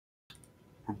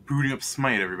We're booting up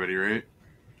Smite, everybody, right?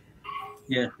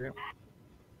 Yeah.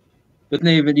 But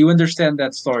David, you understand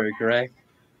that story, correct?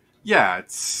 Yeah,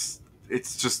 it's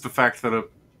just the fact that a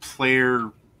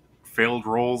player failed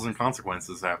rolls and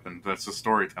consequences happened. That's just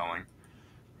storytelling.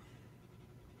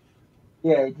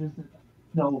 Yeah, it just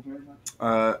no very much.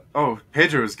 Oh,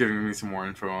 Pedro is giving me some more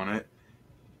info on it.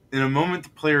 In a moment, the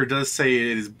player does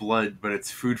say it is blood, but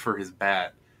it's food for his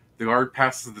bat. The guard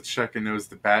passes the check and knows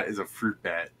the bat is a fruit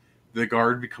bat. The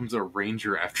guard becomes a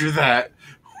ranger after that.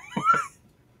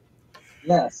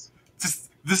 Yes.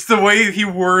 Just the way he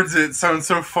words it sounds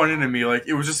so funny to me. Like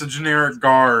it was just a generic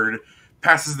guard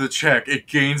passes the check, it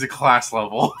gains a class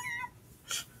level.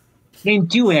 Game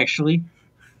two, actually.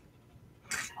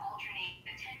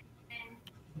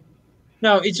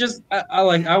 No, it's just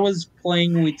I was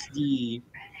playing with the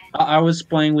I was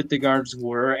playing with the guard's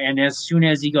word, and as soon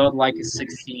as he got like a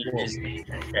 16 in his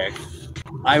nature check,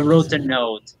 I wrote a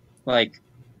note like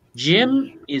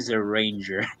Jim is a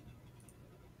ranger.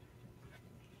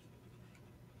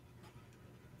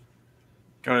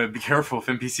 Gotta be careful if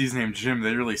NPCs named Jim,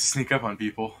 they really sneak up on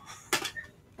people.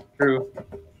 True.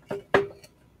 But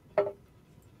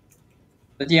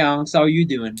yeah, Ahnks, how you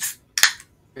doing?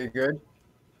 Pretty good.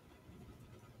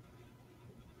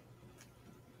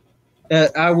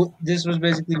 This was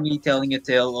basically me telling a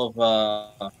tale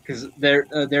of because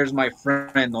there's my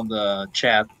friend on the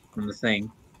chat on the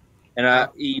thing, and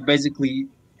he basically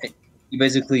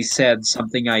said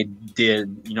something I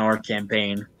did in our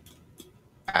campaign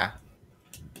Ah,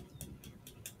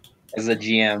 as a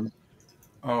GM.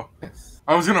 Oh. yes.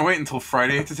 I was gonna wait until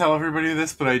Friday to tell everybody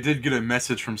this, but I did get a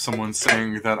message from someone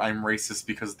saying that I'm racist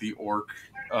because the orc,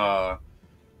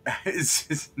 it's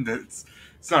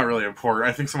not really important.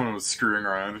 I think someone was screwing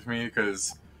around with me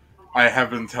because I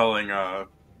have been telling,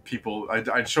 people,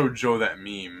 I showed Joe that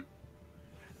meme.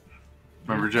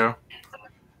 Remember, Joe?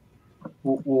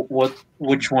 What?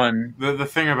 Which one? The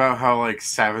thing about how, like,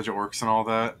 savage orcs and all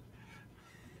that?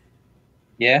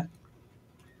 Yeah,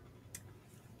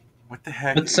 What the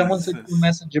heck but someone is sent you a this?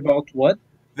 message about what?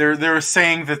 They were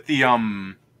saying that the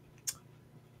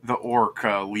orc,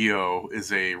 Leo,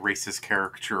 is a racist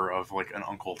caricature of, like, an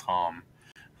Uncle Tom.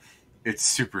 It's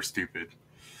super stupid.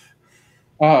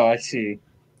 Oh, I see.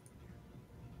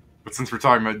 But since we're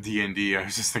talking about D&D, I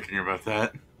was just thinking about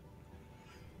that.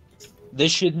 They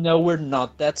should know we're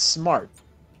not that smart.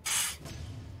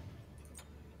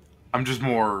 I'm just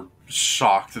more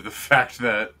shocked at the fact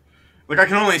that... Like, I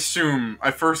can only assume...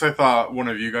 At first I thought one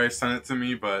of you guys sent it to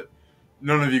me, but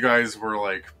none of you guys were,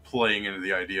 like, playing into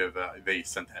the idea that they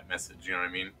sent that message, you know what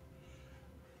I mean?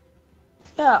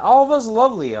 Yeah, all of us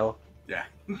love Leo. Yeah.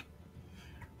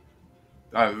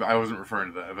 I wasn't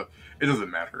referring to that, but it doesn't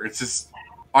matter. It's just...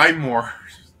 I'm more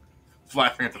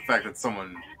laughing at the fact that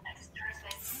someone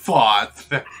thought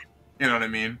that... You know what I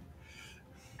mean?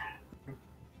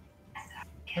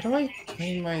 How do I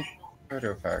clean my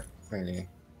photo pack thingy?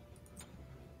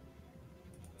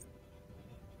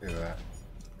 Do that.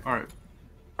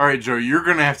 Alright, Joe, you're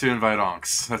gonna have to invite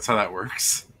Ahnks. That's how that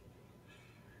works.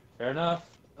 Fair enough.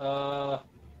 How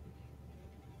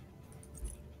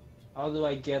do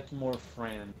I get more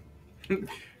friends?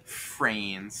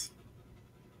 Frains.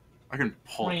 I can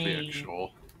pull up the Frain.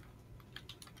 actual...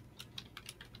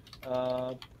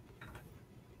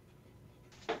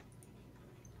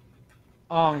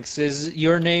 Ahnks, is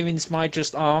your name in Smite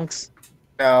just Ahnks?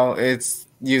 No, it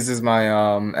uses my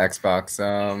Xbox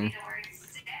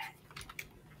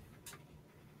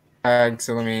tag,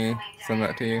 so let me send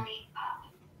that to you.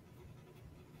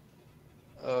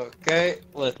 Okay,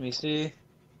 let me see.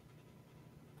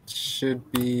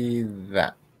 Should be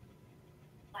that.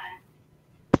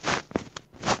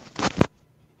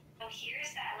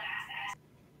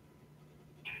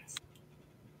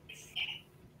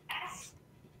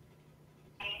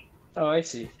 Oh, I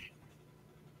see.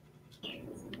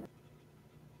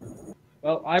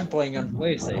 Well, I'm playing on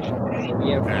PlayStation, so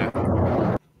we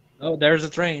have... Oh, there's a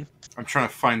train. I'm trying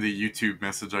to find the YouTube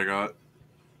message I got.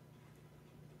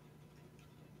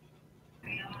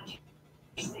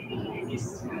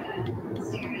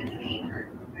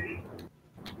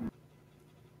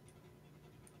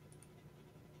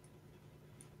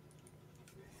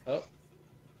 Oh.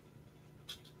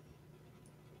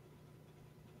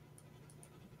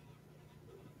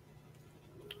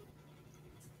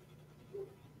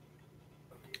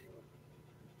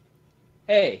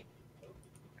 Hey,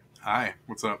 Hi,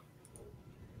 what's up?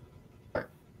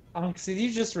 Ahnks, did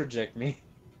you just reject me?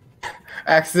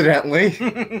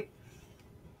 Accidentally.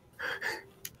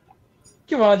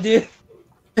 Come on, dude.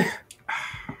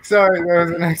 Sorry, that was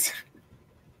an accident.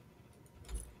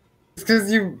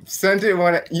 because you sent it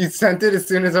as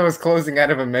soon as I was closing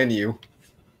out of a menu.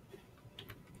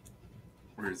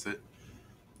 Where is it?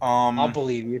 I'll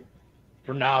believe you.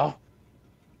 For now.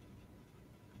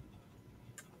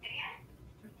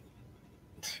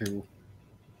 2.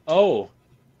 Oh.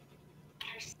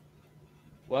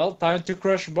 Well, time to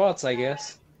crush bots, I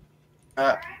guess.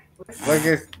 Like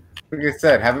I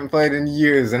said, haven't played in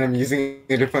years, and I'm using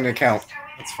a different account.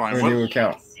 That's fine. A new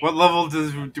account. What level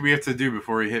do we have to do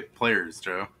before we hit players,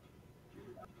 Joe?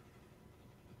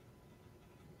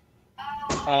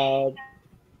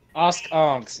 Ask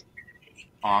Ahnks.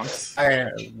 Ahnks? I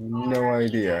have no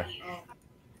idea.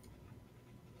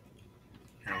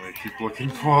 Here, wait, keep looking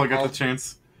while I got the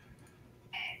chance.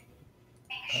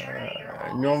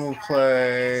 Normal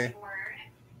play.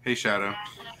 Hey, Shadow.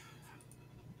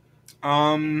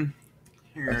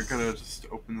 Here, I gotta just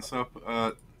open this up.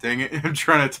 Dang it, I'm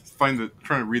trying to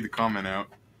read the comment out.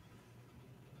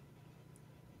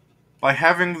 By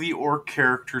having the orc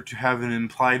character to have an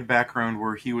implied background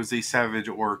where he was a savage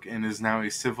orc and is now a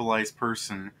civilized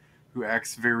person who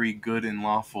acts very good and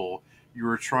lawful, you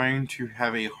are trying to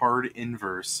have a hard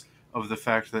inverse of the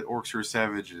fact that orcs are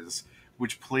savages,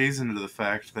 which plays into the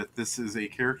fact that this is a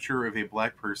character of a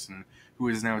black person who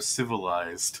is now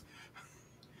civilized.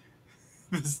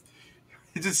 It's,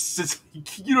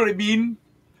 you know what I mean?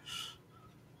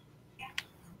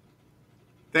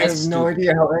 I have no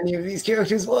idea how any of these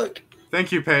characters look.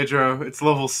 Thank you, Pedro. It's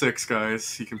level 6,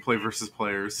 guys. You can play versus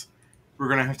players. We're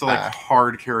gonna have to,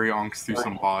 hard carry Ahnks through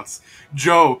some bots.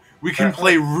 Joe, we can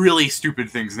play really stupid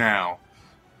things now.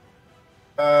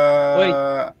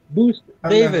 Wait, boost,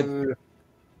 David.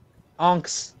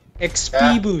 Ahnks,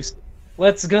 XP boost.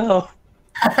 Let's go.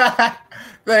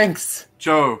 Thanks.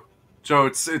 Joe,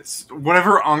 it's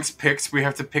whatever Ahnks picks, we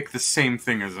have to pick the same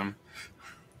thing as him.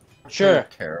 Sure.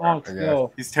 Ahnks,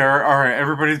 go. He's terror. Alright,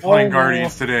 everybody's playing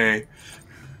Guardians today.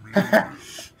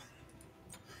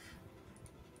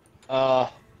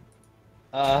 What?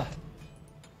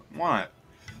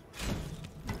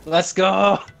 Let's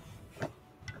go.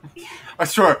 I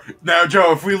swear. Now,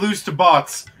 Joe, if we lose to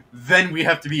bots, then we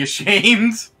have to be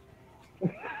ashamed.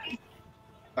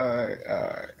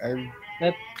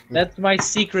 That's my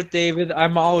secret, David.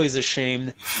 I'm always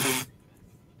ashamed.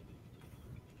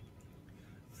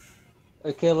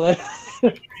 Okay,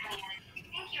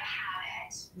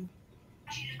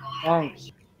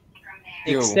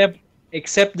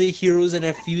 except the heroes and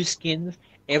a few skins,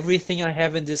 everything I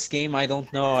have in this game, I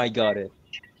don't know I got it.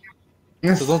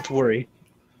 So don't worry.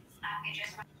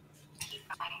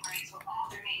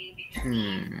 I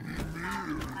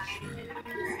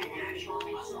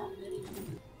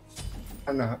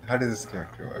don't know, how does this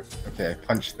character work? Okay,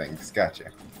 punch things,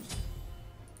 gotcha.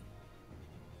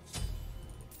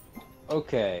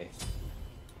 Okay.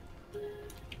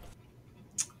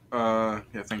 Yeah,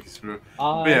 thank you, Sudo.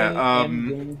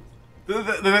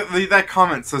 That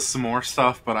comment says some more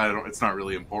stuff, but it's not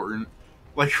really important.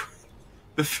 Like,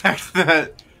 the fact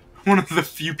that one of the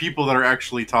few people that are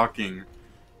actually talking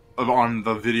on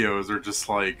the videos are just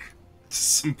like,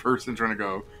 some person trying to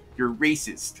go, "You're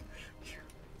racist."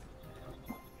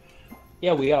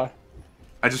 Yeah, we are.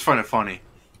 I just find it funny.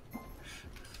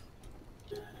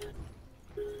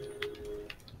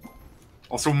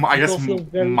 Also, I guess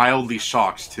mildly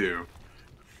shocked, too.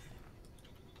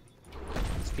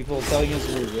 People are telling us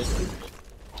we're racist?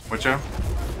 What, Joe?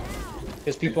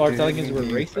 Because people are telling us we're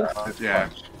racist? Yeah.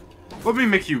 Let me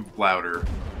make you louder.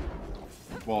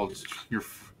 Well,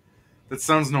 that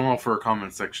sounds normal for a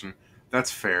comment section.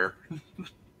 That's fair.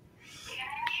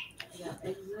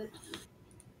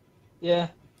 Yeah.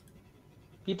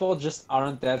 People just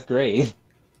aren't that great.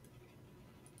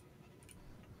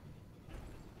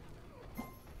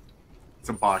 It's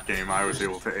a bot game. I was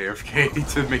able to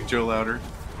AFK to make Joe louder.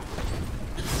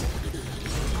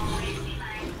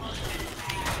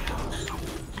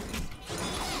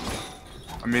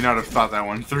 I may not have thought that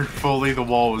one through fully. The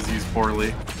wall was used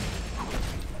poorly.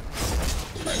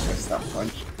 I missed that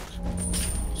punch.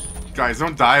 Guys,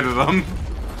 don't die to them.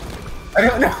 I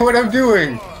don't know what I'm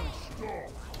doing.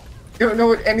 I don't know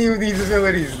what any of these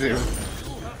abilities do.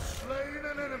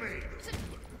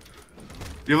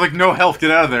 You have like no health. Get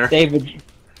out of there. David.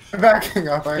 I'm backing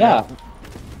up. I know.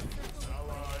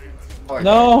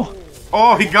 No.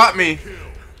 Oh, he got me.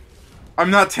 I'm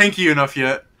not tanky enough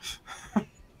yet.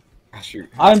 Shoot.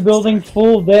 I'm building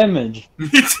full damage. Me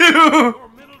too.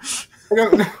 I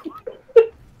don't know.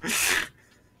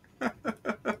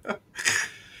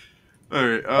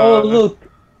 Alright, oh, look.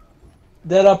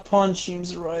 That Apache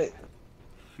seems right.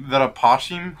 That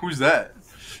Apache? Who's that?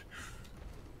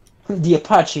 The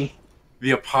Apache.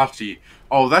 The Apache.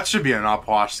 Oh, that should be an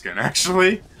Apache skin,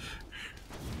 actually.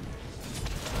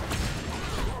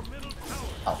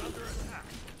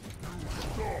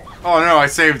 Oh no, I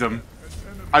saved him.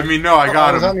 I mean, no, I got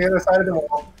I was him. on the other side of the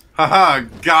wall. Haha,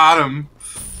 got him.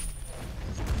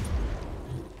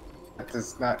 That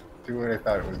does not do what I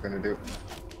thought it was gonna do.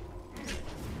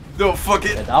 No, fuck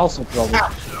it. That also probably.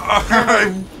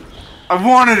 I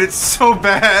wanted it so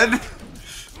bad.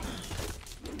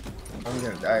 I'm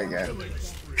gonna die again.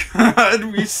 God,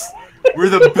 we're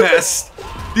the best.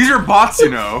 These are bots, you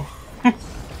know.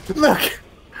 Look!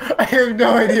 I have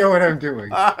no idea what I'm doing.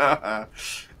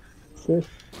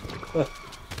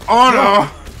 Oh no!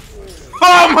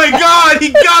 Oh my god,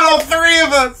 he got all three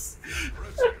of us!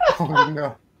 Oh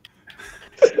no.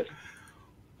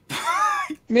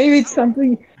 Maybe it's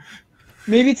something.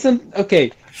 Maybe it's some.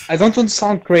 Okay, I don't want to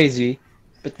sound crazy,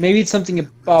 but maybe it's something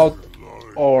about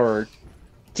our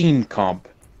team comp.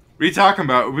 What are you talking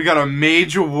about? We got a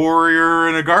mage, a warrior,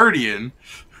 and a guardian.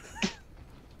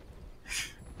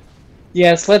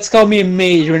 Yes, let's call me a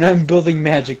mage when I'm building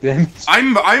magic then.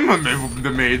 I'm the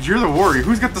mage, you're the warrior.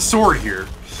 Who's got the sword here?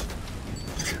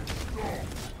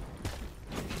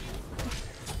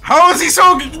 How is he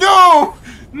so... No!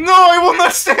 No, I will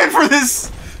not stand for this!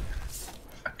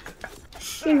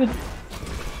 David.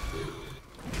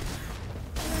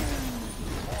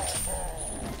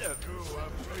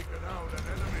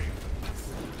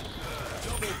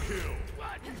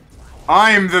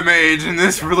 I'm the mage in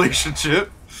this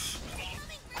relationship.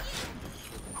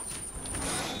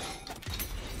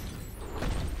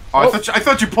 Oh, I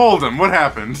thought you pulled him. What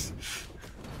happened?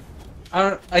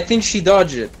 I think she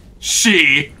dodged it.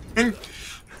 She.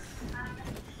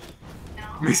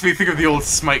 Makes me think of the old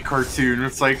Smite cartoon.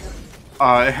 It's like,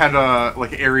 it had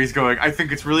like Ares going, I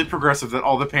think it's really progressive that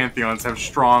all the pantheons have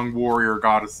strong warrior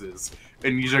goddesses,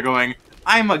 and Nisha going,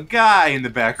 I'm a guy in the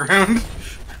background.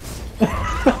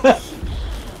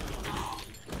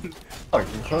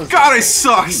 God, I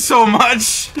suck so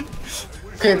much.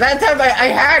 Okay, that time I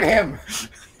had him.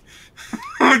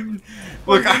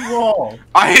 Look,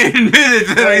 I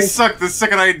admitted that I sucked the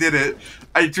second I did it.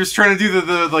 I was trying to do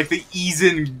the like the ease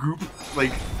in group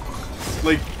like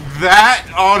that.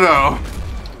 Oh no!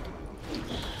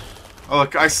 Oh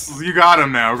look, you got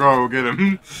him now. Go get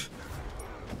him.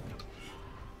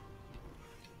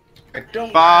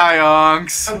 Bye,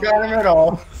 Ahnks. I don't got him at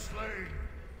all.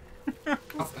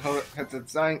 That's a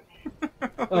sign.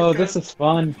 Oh, this is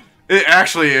fun. It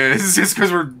actually is. Just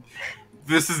because we're.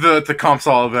 This is the comp's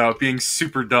all about, being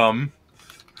super dumb.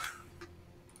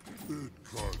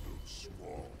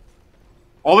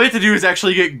 All we have to do is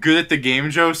actually get good at the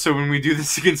game, Joe, so when we do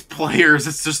this against players,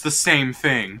 it's just the same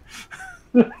thing.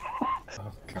 Oh,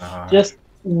 God. Just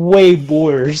way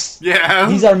worse. Yeah.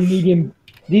 These are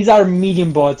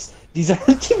medium bots. These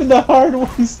aren't even the hard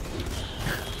ones.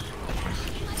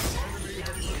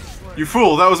 You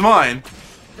fool, that was mine.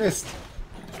 Missed.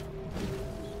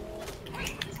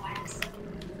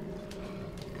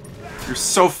 You're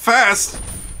so fast!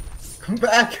 Come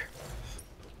back.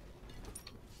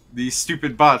 These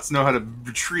stupid bots know how to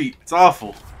retreat. It's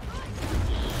awful.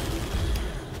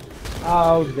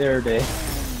 How dare they?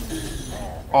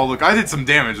 Oh, look, I did some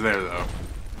damage there, though.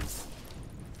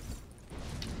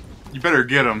 You better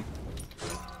get him.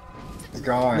 He's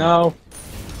gone. No.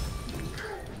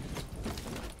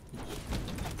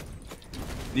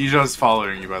 Nija's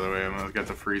following you, by the way. I'm gonna get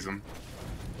to freeze him.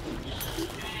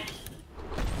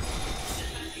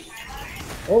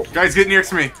 Oh. Guys, get next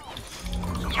to me.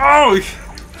 Oh!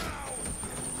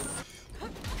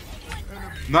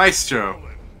 Nice, Joe.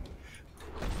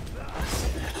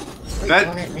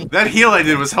 That heal I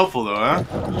did was helpful, though, huh?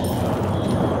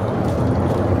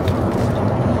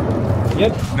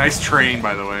 Yep. Nice train,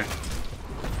 by the way.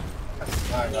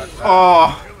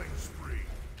 Oh.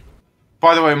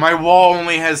 By the way, my wall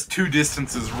only has two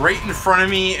distances, right in front of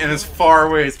me and as far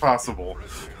away as possible.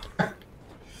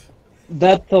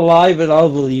 That's a lie, but I'll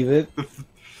believe it.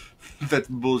 That's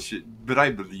bullshit, but I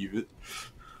believe it.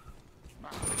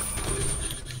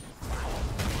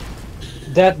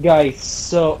 That guy is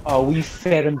so... Oh, we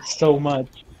fed him so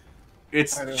much.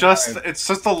 It's just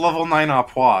a level 9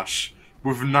 Opwash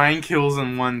with 9 kills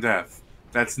and 1 death.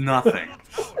 That's nothing.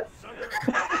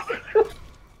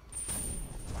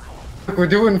 We're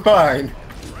doing fine.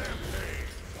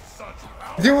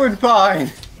 Doing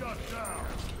fine.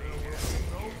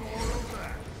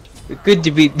 We could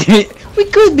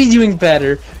be doing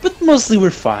better, but mostly we're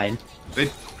fine.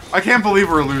 I can't believe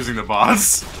we're losing the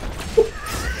boss.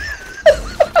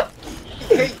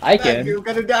 Hey, I can. You're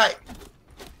gonna die.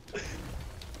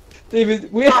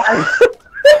 David, we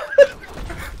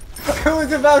I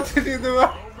was about to do the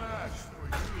right.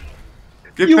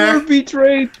 Get You back! were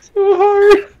betrayed too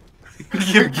hard.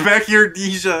 Get back here,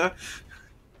 Deja.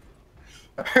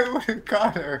 I would have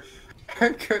got her. I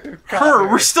could have got Her.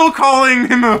 We're still calling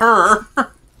him a her.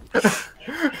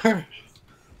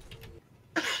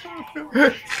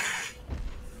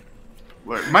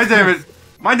 Look, my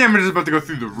damage is about to go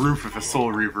through the roof with a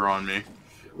Soul Reaver on me.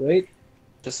 Wait,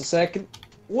 just a second.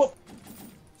 Whoop.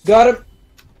 Got him.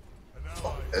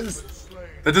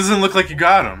 That doesn't look like you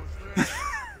got him.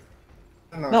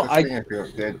 I don't know No, what that thing I feel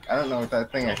did. I don't know what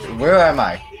that thing I feel. Where am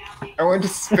I? I went to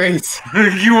space.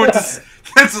 You went to...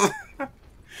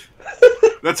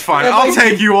 That's fine. I'll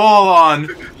take you all on.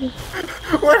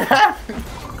 What happened?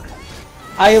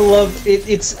 I love it.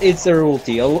 It's her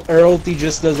ulti. Her ulti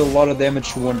just does a lot of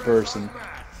damage to one person.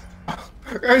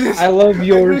 I love I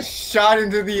yours. just shot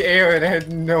into the air and I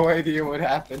had no idea what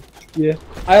happened. Yeah.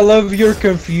 I love you're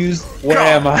confused. Where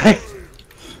am I?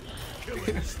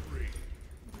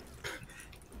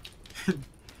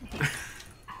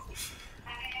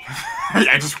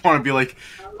 I just want to be like,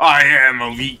 I am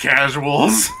elite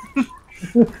casuals.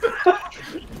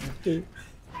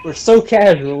 We're so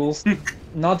casuals.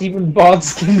 Not even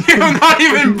bots can. Not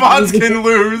even bots can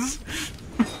lose.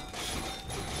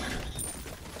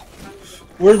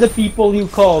 We're the people you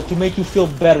call to make you feel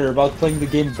better about playing the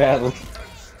game badly.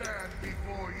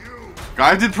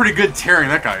 I did pretty good tearing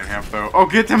that guy in half, though. Oh,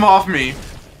 get him off me!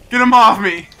 Get him off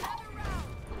me!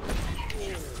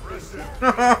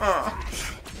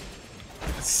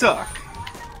 Suck.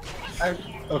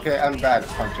 Okay, I'm bad at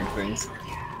punching things.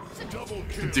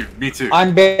 Dude, me too.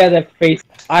 I'm bad at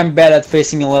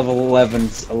facing a level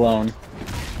 11s alone.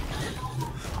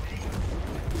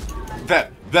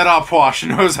 That Opwash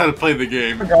knows how to play the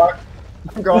game. I'm gone.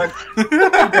 I'm gone.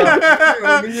 I'm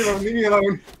gone. Leave me alone. Leave me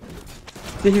alone.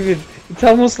 David, it's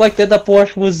almost like that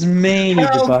Porsche was made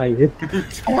Help! by it.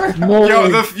 No.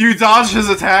 Yo, you dodged his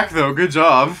attack, though. Good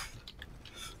job.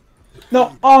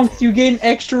 No, Ahnks, you gain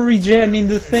extra regen in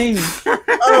the thing.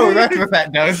 Oh, that's what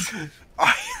that does.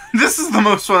 This is the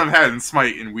most fun I've had in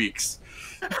Smite in weeks.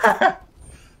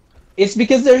 It's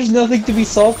because there's nothing to be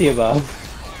salty about.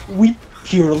 We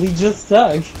purely just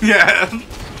suck. Yeah.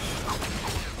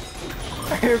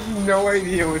 I have no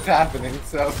idea what's happening,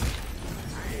 so...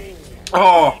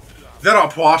 Oh, that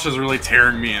Opwash is really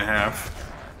tearing me in half.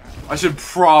 I should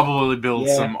probably build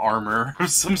some armor of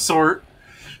some sort.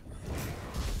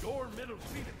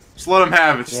 Just let him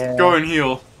have it. Just go and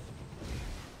heal.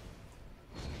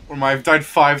 I've died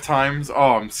 5 times.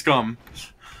 Oh, I'm scum.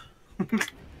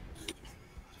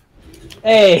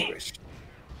 Hey!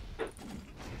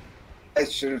 I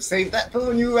should have saved that for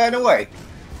when you ran away.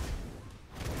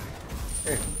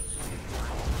 Hey.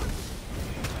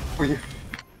 You're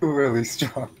really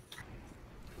strong.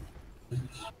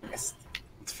 Yes.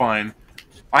 It's fine.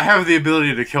 I have the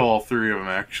ability to kill all 3 of them,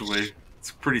 actually.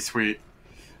 It's pretty sweet.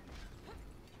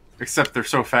 Except they're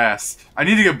so fast. I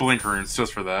need to get blink runes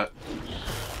just for that.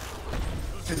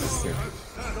 This is stupid.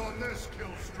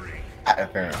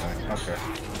 Apparently, okay.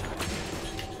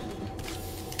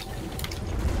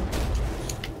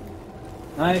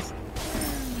 Nice.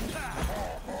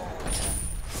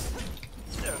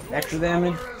 Extra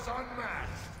damage.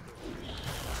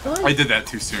 I did that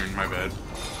too soon, my bad.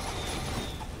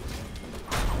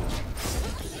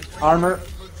 Armor.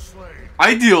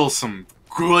 I deal some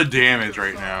good damage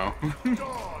right now.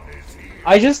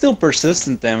 I just deal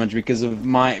persistent damage because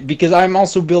I'm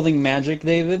also building magic,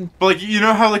 David. But like, you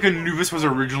know how like Anubis was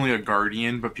originally a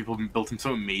guardian, but people built him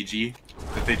so magey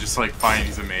that they just like find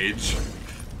he's a mage.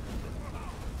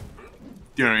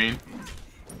 Do you know what I mean?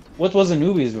 What was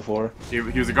Anubis before? He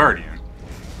was a guardian.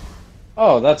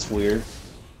 Oh, that's weird.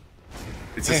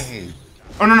 It's just... Hey.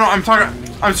 Oh no, I'm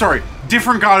sorry.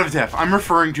 Different god of death. I'm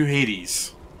referring to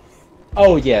Hades.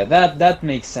 Oh yeah, that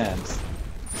makes sense.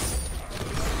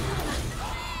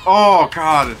 Oh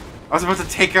god. I was about to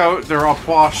take out their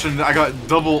Opwash and I got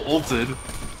double ulted.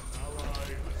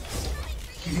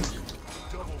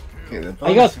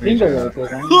 I got finger ulted.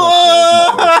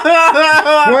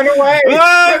 Run away!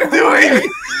 I'm doing...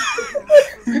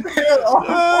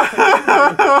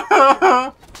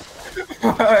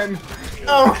 Run!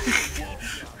 Oh!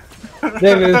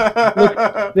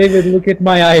 David, look at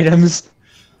my items.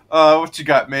 What you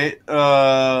got, mate?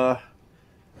 Yeah,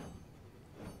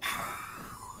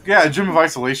 Gym of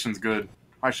Isolation's good.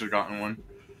 I should have gotten one.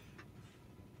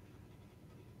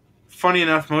 Funny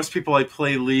enough, most people I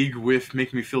play League with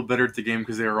make me feel better at the game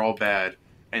because they are all bad.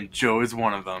 And Joe is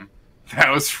one of them. That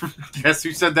was from... Guess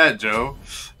who said that, Joe?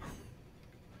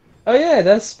 Oh yeah,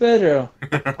 that's Pedro.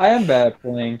 I am bad at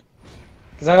playing.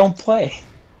 Because I don't play.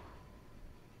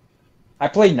 I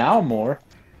play now more.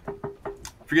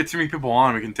 If we get too many people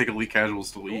on, we can take elite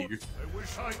casuals to league. I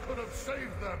wish I could have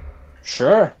saved them.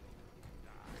 Sure.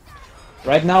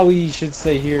 Right now we should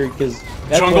stay here because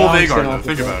Jungle Vagar, though.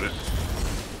 Think about it.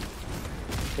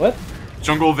 What?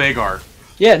 Jungle Vagar.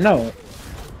 Yeah, no.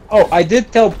 Oh, I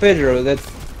did tell Pedro that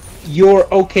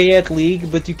you're okay at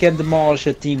League, but you can demolish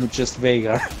a team with just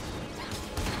Vagar.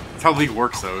 That's how League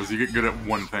works, though, is you get good at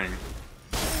one thing.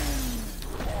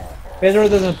 Pedro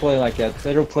doesn't play like that.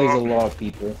 Pedro plays a lot of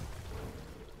people.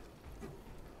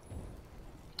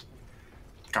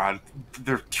 God,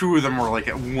 two of them were like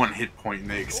at one hit point and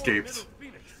they escaped.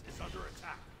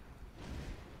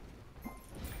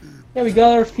 Yeah, we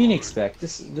got our Phoenix back.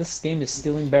 This game is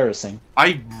still embarrassing.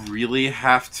 I really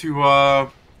have to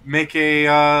make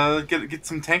a get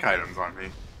some tank items on me.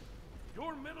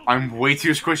 I'm way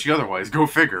too squishy otherwise. Go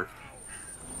figure.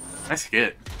 Nice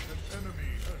get.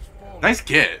 Nice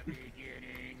get.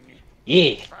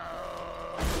 Yeah.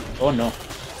 Oh no.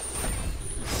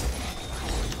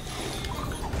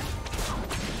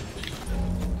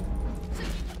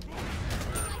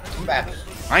 I'm back.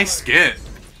 Nice get.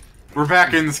 We're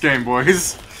back in this game,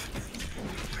 boys.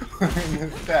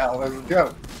 Let's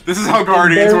go. This is how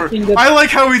Guardians work. I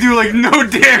like how we do like no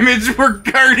damage for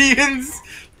Guardians.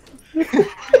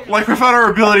 Like without our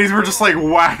abilities, we're just like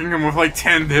whacking them with like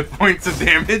 10 hit points of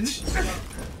damage.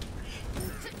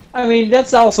 I mean,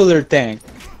 that's also their tank.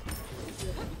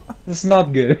 It's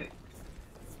not good.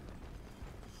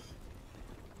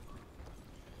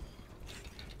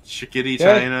 Chickadee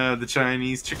China, the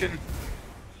Chinese chicken.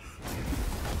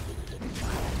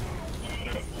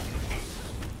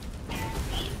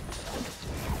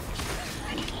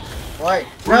 Wait,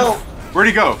 no! Where'd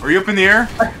he go? Are you up in the air?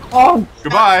 Oh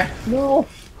Goodbye. no!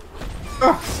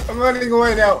 Oh, I'm running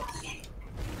away now.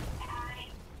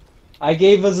 I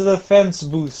gave us a defense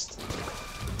boost.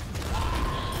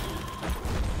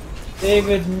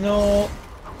 David, no.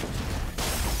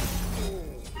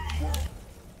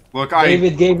 Look,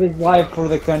 David gave his life for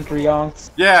the country,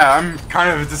 Ahnks. Yeah, I'm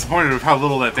kind of disappointed with how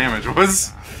little that damage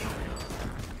was.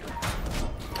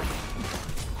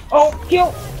 Oh,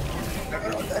 kill!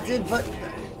 That's it, but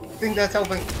I think that's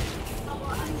helping.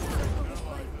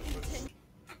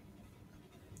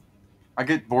 I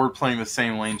get bored playing the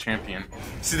same lane champion.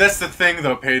 See, that's the thing,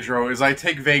 though, Pedro, is I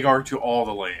take Vagar to all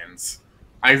the lanes.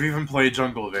 I've even played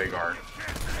Jungle Vagar.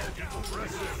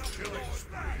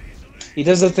 He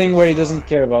does the thing where he doesn't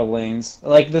care about lanes.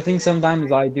 Like the thing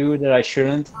sometimes I do that I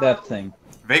shouldn't, that thing.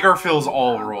 Vagar fills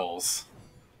all roles.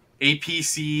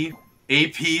 APC,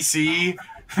 APC,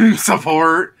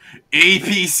 support,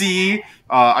 APC.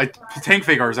 Tank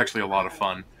Vagar is actually a lot of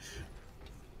fun.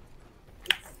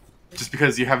 Just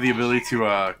because you have the ability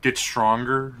to get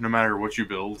stronger no matter what you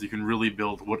build. You can really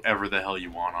build whatever the hell you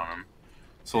want on him.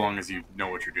 So long as you know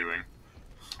what you're doing.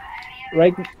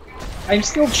 Right? I'm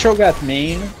still Shogat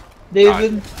main,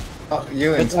 David. Oh,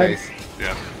 you in But space.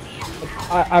 Yeah.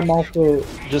 I'm also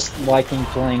just liking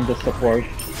playing the support.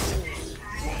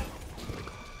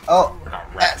 Oh, We're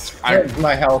not that rats. shreds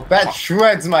my health. That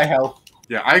shreds my health.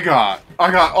 Yeah, I got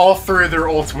all three of their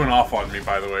ults went off on me,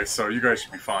 by the way, so you guys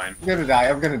should be fine. I'm gonna die.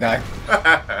 I'm gonna die.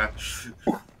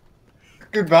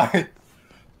 Goodbye.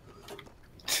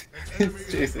 He's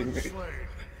chasing me.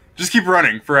 Just keep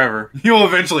running forever. You'll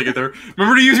eventually get there.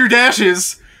 Remember to use your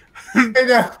dashes. I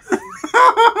know.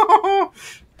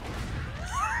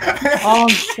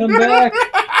 Ahnks, come back!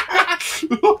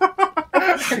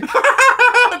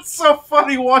 It's so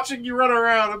funny watching you run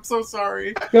around. I'm so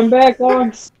sorry. Come back,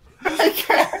 Ahnks! I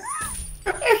can't.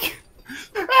 I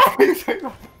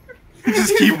can't.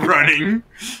 Just keep running.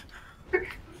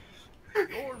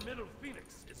 Your middle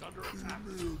Phoenix is under attack.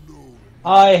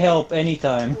 I help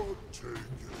anytime.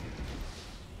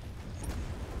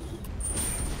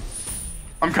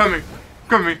 I'm coming.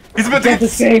 Coming. He's about to Can't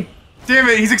escape! Damn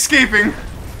it, he's escaping.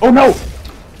 Oh no!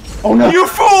 Oh no! You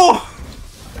fool!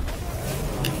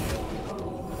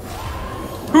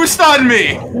 Who stunned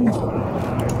me?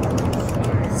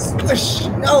 Squish!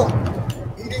 No!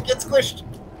 You didn't get squished!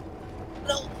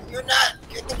 No, you're not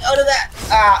getting out of that!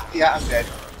 Ah, yeah, I'm dead.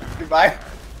 Goodbye.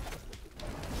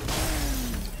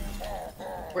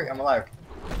 Wait, I'm alive.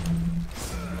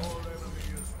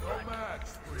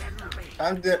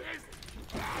 I'm dead.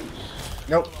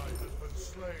 Nope.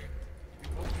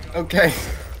 Okay.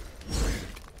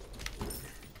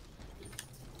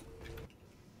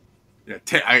 Yeah,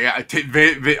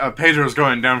 Pedro's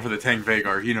going down for the tank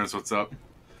Vagar. He knows what's up.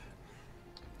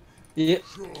 Yeah.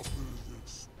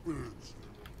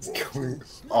 It's going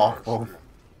awful.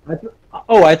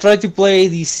 I tried to play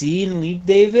ADC in League,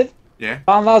 David. Yeah?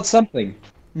 Found out something.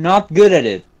 Not good at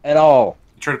it at all.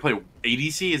 You try to play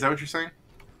ADC, is that what you're saying?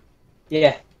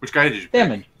 Yeah, Which guy did you pick?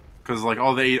 damage. Because like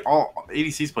all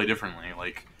ADCs play differently.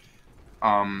 Like,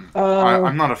 I'm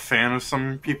Uh, not a fan of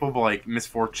some people, but like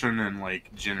Misfortune and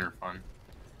like Jin are fun.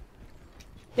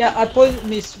 yeah, I played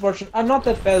Misfortune. I'm not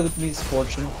that bad with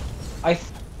Misfortune.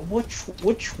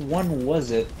 Which one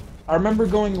was it? I remember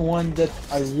going one that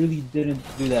I really didn't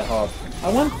do that hard.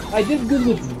 I did good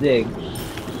with Zig.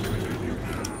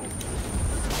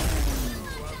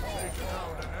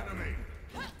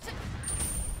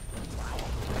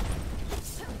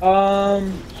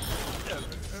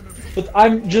 But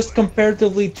I'm just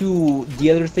comparatively to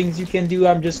the other things you can do,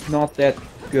 I'm just not that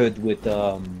good with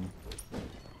them.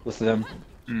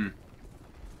 Mm.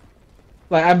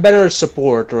 Like I'm better at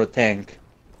support or a tank.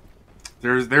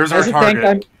 There's As our a tank,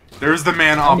 target. There's the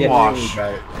man up Yeah. wash.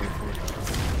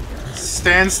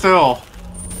 Stand still.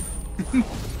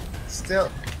 Still.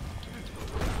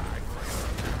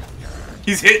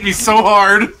 He's hitting me so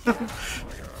hard.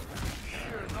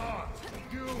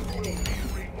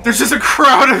 There's just a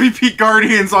crowd of EP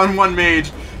Guardians on one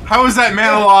mage. How is that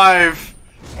man alive?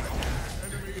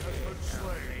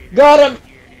 Got him!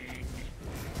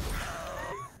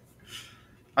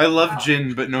 I love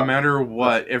Jin, but no matter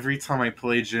what, every time I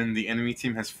play Jin, the enemy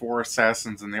team has 4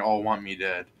 assassins and they all want me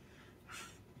dead.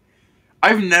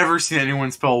 I've never seen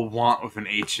anyone spell want with an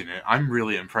H in it. I'm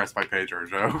really impressed by Pedro,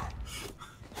 Joe.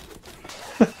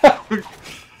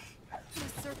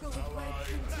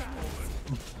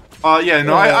 Yeah,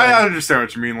 no, I understand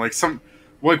what you mean. Like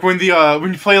when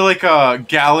you play like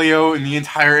Galio and the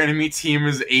entire enemy team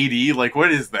is 80, like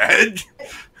what is that?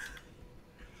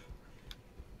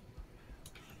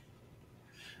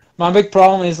 My big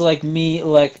problem is like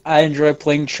I enjoy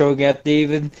playing Cho'Gath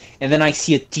David, and then I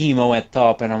see a Teemo at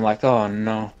top, and I'm like, oh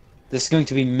no, this is going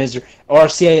to be miserable. Or I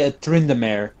see a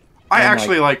Tryndamere. I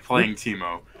actually like playing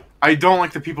Teemo. I don't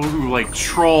like the people who like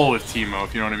troll with Teemo,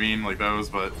 if you know what I mean, like those,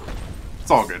 but it's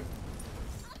all good.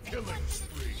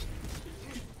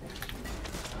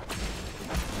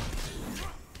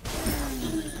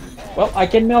 Well, I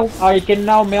can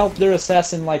now melt their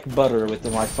assassin like butter with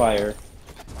my fire.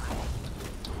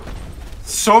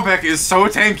 Sobek is so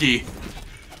tanky.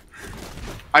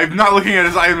 I'm not looking at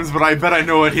his items, but I bet I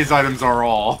know what his items are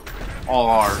all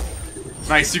are.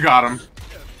 Nice, you got him.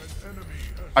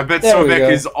 I bet There we Sobek go.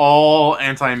 is all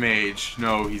anti-mage.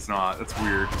 No, he's not. That's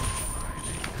weird.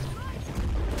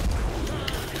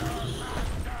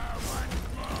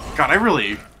 God, I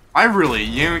really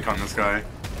yank on this guy.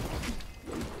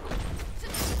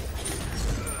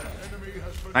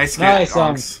 Nice get, Nice,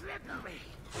 Ahnks.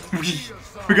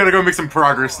 We gotta go make some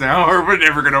progress now, or we're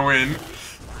never gonna win.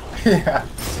 Yeah.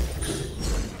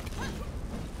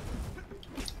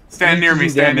 Stand near me,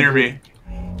 stand near me.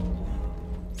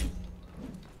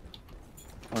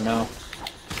 Oh no.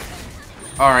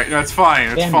 Alright, that's fine,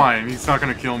 that's Damn it. fine. He's not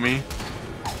gonna kill me.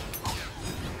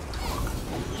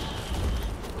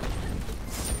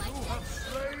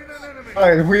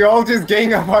 Alright, we all just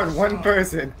gang up on one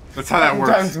person. That's how that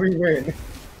works. Sometimes we win.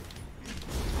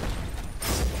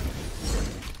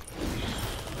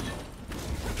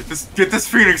 Get this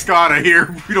Phoenix god out of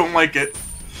here. We don't like it.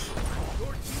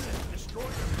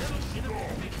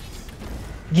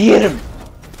 Get him!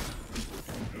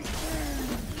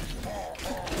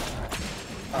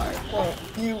 Well,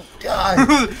 you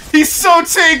die. He's so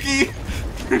tanky!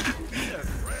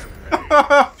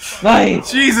 Nice!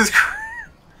 Jesus Christ.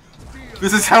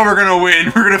 This is how we're gonna win.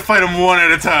 We're gonna fight him one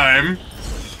at a time.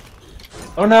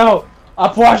 Oh no!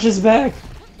 Upwash is back!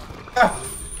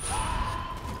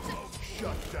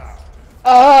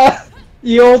 Ah!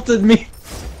 He ulted me!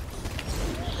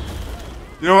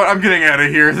 You know what? I'm getting out of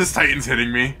here. This Titan's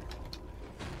hitting me.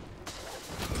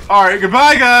 Alright,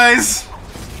 goodbye, guys!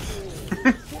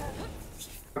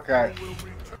 Okay.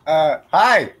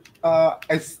 Hi.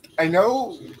 I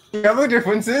know we have our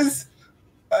differences.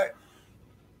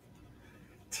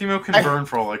 Teemo can burn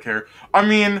for all I care. I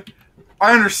mean,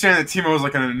 I understand that Teemo is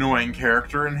like an annoying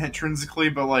character intrinsically,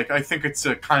 but like I think it's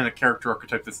a kind of character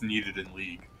archetype that's needed in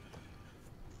League.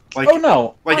 Like, Oh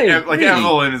no! like I agree.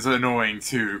 Evelyn is annoying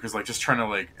too, because like just trying to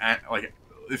like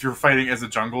if you're fighting as a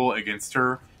jungle against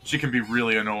her, she can be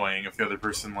really annoying if the other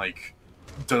person like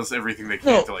does everything they can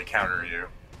No. to like counter you.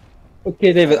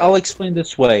 Okay, David, I'll explain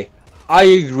this way. I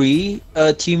agree,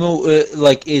 Teemo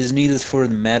like is needed for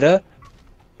the meta.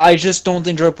 I just don't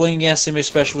enjoy playing against him,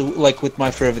 especially like with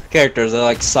my favorite characters. I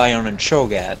like Sion and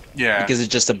Cho'Gath Yeah, because it's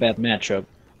just a bad matchup.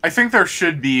 I think there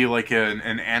should be like an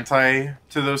anti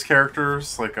to those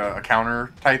characters, like a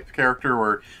counter type character,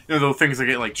 where you know those things that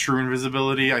get like true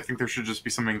invisibility. I think there should just be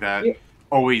something that Yeah.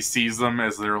 always sees them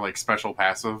as their like special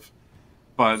passive.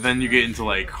 But then you get into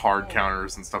like hard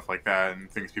counters and stuff like that, and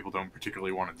things people don't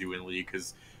particularly want to do in League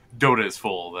because Dota is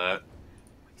full of that.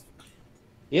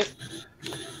 Yep.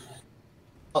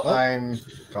 Oh, I'm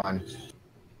gone.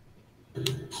 An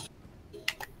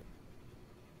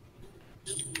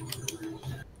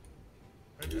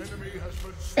enemy has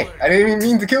been Hey, slain. I didn't even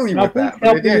mean to kill you Now, with please that, but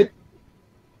help I me did. with.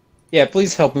 Yeah,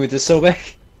 please help me with this,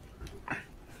 Sobek.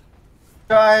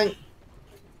 Trying.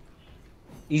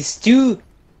 He's too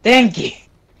tanky.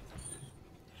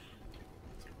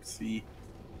 See,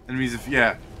 enemies if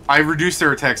I reduced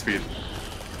their attack speed.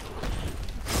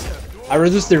 I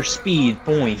reduced their speed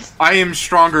points. I am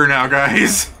stronger now,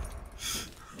 guys.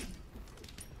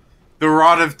 The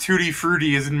rod of Tutti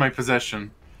Frutti is in my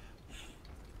possession.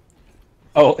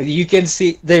 Oh, you can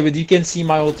see, David. You can see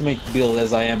my ultimate build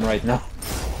as I am right now.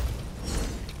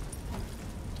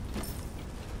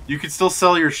 You could still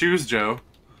sell your shoes, Joe.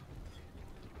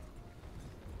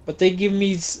 But they give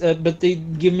me,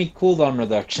 cooldown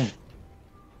reduction.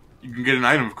 You can get an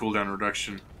item of cooldown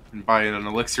reduction and buy an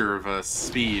elixir of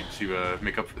speed to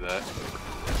make up for that.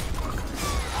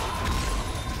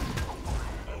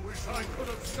 I wish I could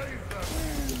have saved them.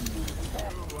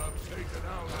 You have taken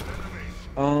out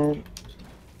an enemy.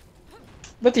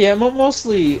 But yeah,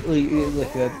 mostly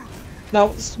like that.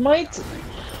 Now, Smite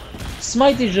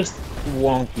is just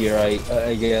wonkier,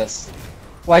 I guess.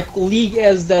 Like League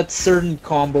has that certain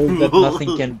combo that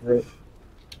nothing can break.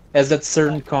 Has that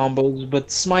certain combos,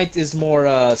 but Smite is more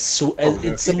it's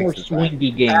a more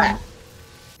swingy game.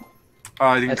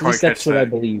 I didn't At quite least catch that's what I that.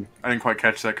 believe. I didn't quite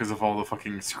catch that because of all the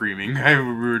fucking screaming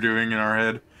we were doing in our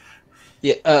head.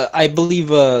 Yeah, I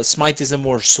believe Smite is a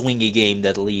more swingy game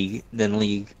than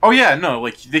League. Oh yeah, no,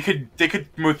 like they could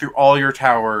move through all your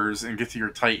towers and get to your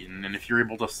Titan, and if you're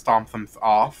able to stomp them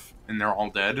off and they're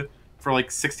all dead for like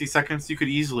 60 seconds, you could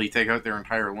easily take out their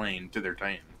entire lane to their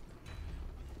Titan.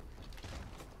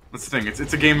 That's the thing.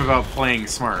 It's a game about playing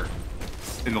smart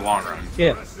in the long run.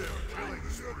 Yeah.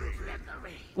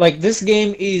 Like this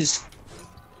game is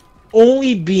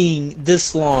only being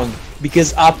this long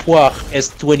because Apuach has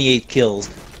 28 kills.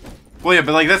 Well, yeah,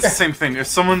 but like that's the same thing. If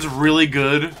someone's really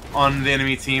good on the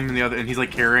enemy team and he's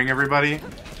like carrying everybody,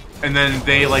 and then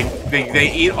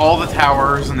they eat all the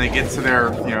towers and they get to their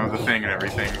the thing and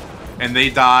everything, and they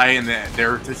die and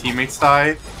their teammates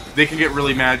die, they can get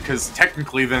really mad because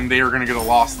technically then they are going to get a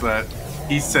loss that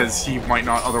he says he might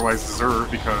not otherwise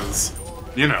deserve because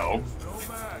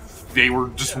they were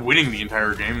just winning the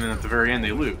entire game and then at the very end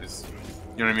they lose.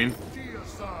 You know what I mean?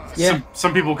 Yeah.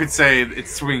 Some people could say it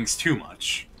swings too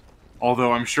much.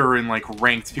 Although I'm sure in like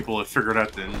ranked people have figured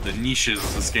out the niches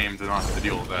of this game to not have to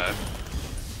deal with that.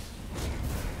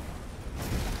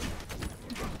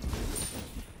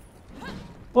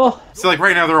 Well, So like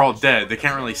right now they're all dead. They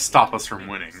can't really stop us from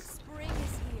winning.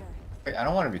 Wait, I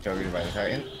don't want to be targeted by the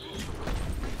Titan.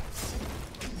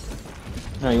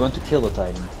 no, you want to kill the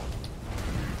Titan.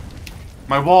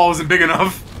 My wall isn't big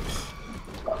enough.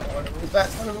 I want to move back.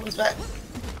 I want to move back.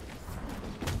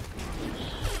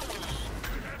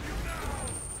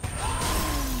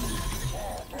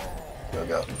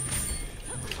 Go.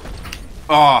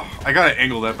 Oh, I gotta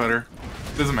angle that better.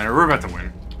 Doesn't matter. We're about to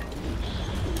win.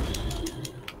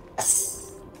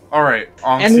 Alright,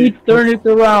 And we turn it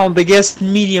around against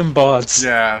medium bots.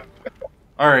 Yeah.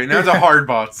 Alright, now the hard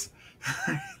bots.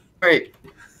 Wait.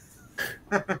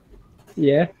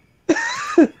 Yeah.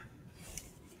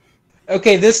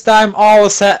 Okay, this time all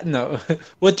set. No.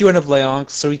 What do you want to play, Ahnks?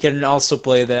 So we can also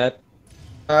play that.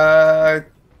 I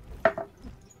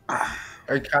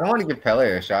kind of want to give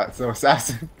Pele a shot. So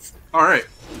assassins. Alright.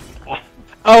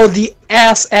 Oh, the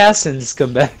assassins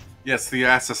come back. Yes, the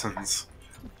assassins.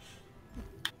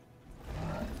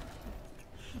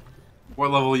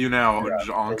 What level are you now,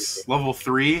 Ahnks? Level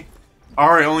 3?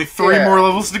 Alright, only 3 Yeah. more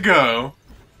levels to go.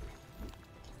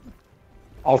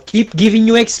 I'll keep giving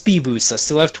you XP boosts. I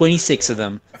still have 26 of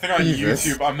them. I think on Jesus.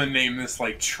 YouTube I'm gonna name this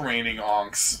like training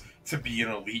Ahnks to be an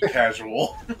elite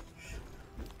casual.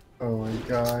 Oh my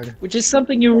god. Which is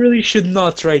something you really should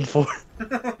not train for.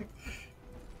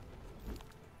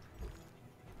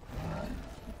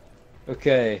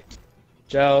 Okay.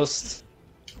 Joust.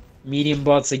 Medium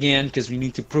bots again, because we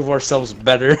need to prove ourselves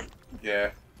better.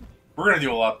 Yeah. We're gonna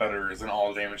do a lot better as an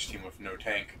all damage team with no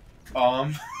tank.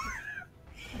 So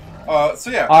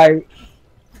yeah.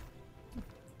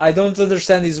 I don't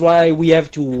understand is why we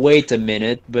have to wait a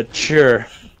minute, but sure.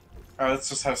 That's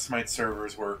just how Smite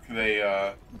servers work.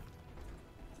 They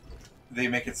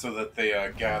make it so that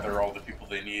they gather all the people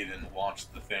they need and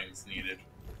launch the things needed.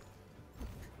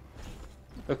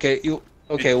 Okay,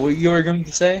 what you were going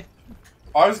to say?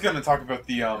 I was gonna talk about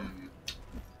the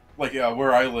like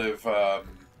where I live,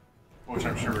 which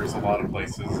I'm sure is a lot of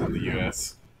places in the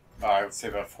U.S. I would say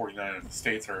about 49 of the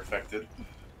states are affected.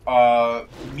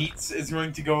 Meats is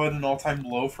going to go at an all-time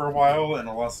low for a while, and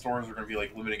a lot of stores are going to be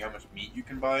like limiting how much meat you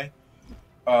can buy.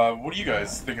 What are you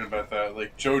guys thinking about that?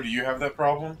 Like, Joe, do you have that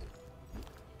problem?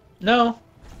 No.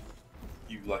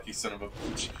 You lucky son of a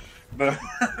bitch. But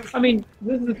I mean,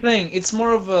 this is the thing. It's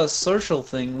more of a social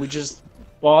thing. We just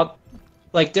bought,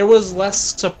 like, there was less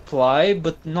supply,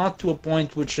 but not to a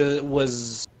point which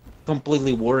was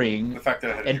completely worrying. the fact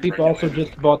that it had to And be people also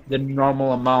regulated. just bought the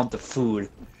normal amount of food.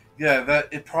 Yeah, that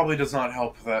it probably does not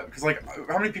help that because like,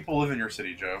 how many people live in your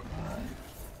city, Joe?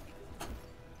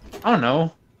 I don't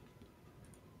know.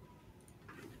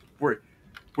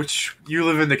 Which you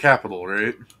live in the capital,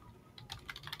 right?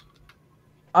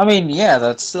 I mean, yeah,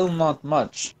 that's still not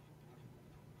much.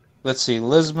 Let's see,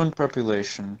 Lisbon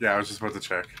population. Yeah, I was just about to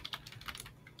check.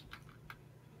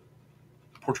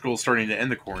 Portugal is starting to end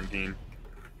the quarantine.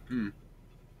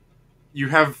 You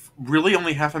have really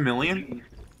only 500,000?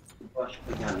 Podes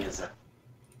pegar a mesa.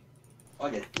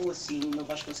 Olha, tu assim não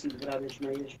vais conseguir dobrar as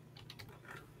meias.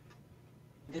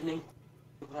 Ainda nem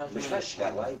dobrar as meias. Mas vais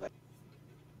chegar lá e vai.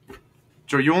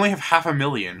 Joe, you only have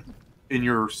 500,000 in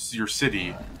your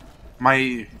city.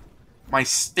 My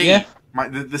state, Yeah.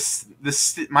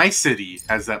 my city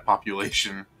has that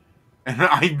population, and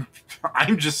I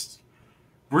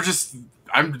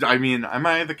mean, am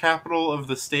I the capital of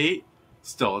the state?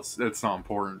 Still, it's not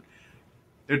important.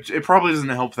 It probably doesn't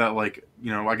help that, like,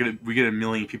 you know, we get 1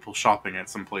 million people shopping at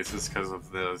some places because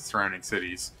of the surrounding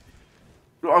cities.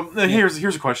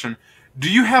 Here's a question. Do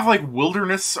you have, like,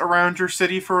 wilderness around your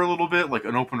city for a little bit? Like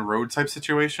an open road type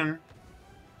situation?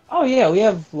 Oh yeah, we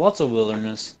have lots of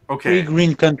wilderness. Okay. Free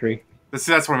green country. That's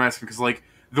what I'm asking, because, like,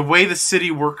 the way the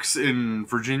city works in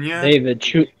Virginia... David,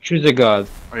 choose a god.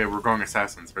 Oh yeah, we're going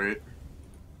assassins, right?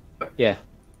 Yeah.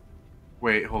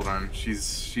 Wait, hold on.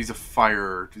 She's a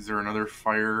fire. Is there another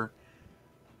fire?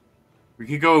 We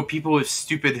could go people with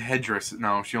stupid headdresses.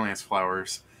 No, she only has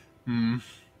flowers. Why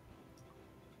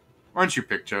don't you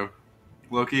pick, Joe?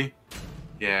 Loki?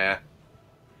 Yeah.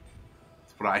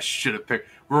 That's what I should have picked.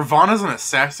 Ravana's an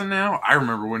assassin now? I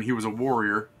remember when he was a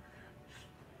warrior.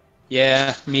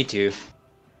 Yeah, me too.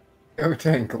 Oh,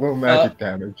 tank, low magic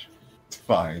damage. It's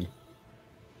fine.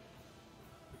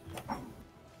 Let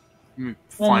me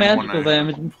Well, find one magical I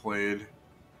haven't damage. played.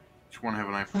 Which one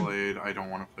haven't I played? I don't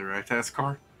want to play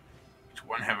Ratataskar. Which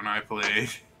one haven't I played?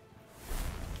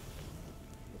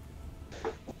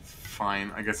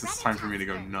 Fine, I guess it's time for me to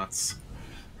go nuts.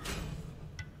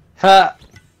 Ha!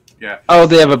 Yeah, Oh,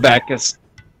 they have a Bacchus.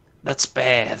 That's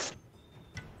bad.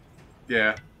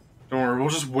 yeah. Don't worry, we'll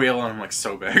just wail on him like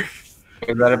so big.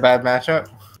 Is that a bad matchup?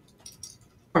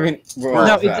 I mean,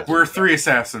 We're 3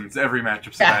 assassins. Every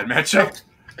matchup's a bad matchup.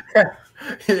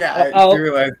 yeah, I I'll-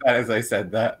 realized that as I said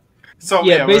that. So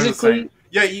Yeah, what I was just basically-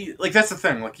 saying. Yeah, like that's the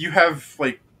thing. Like you have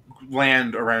like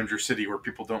land around your city where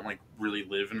people don't like really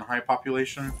live in high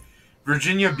population.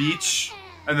 Virginia Beach,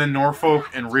 and then Norfolk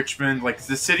and Richmond. Like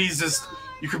the cities, just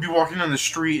you could be walking on the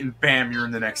street and bam, you're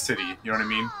in the next city. You know what I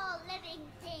mean?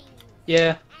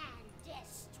 Yeah.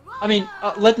 I mean,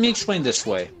 let me explain this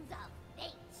way.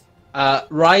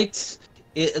 Less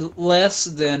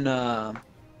than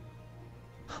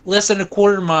a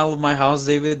quarter mile of my house,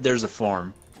 David, there's a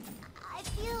farm.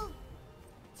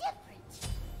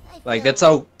 Like, that's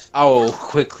how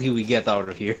quickly we get out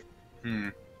of here.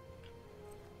 Okay,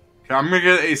 I'm gonna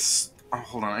get a. Oh,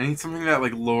 hold on, I need something that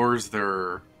like lowers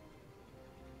their.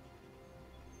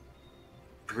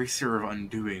 Bracer of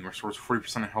Undoing restores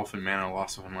 40% of health and mana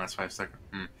loss within the last 5 seconds.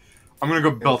 I'm gonna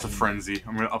go Belt of Frenzy.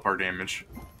 I'm gonna up our damage.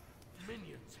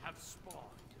 Minions have spawned.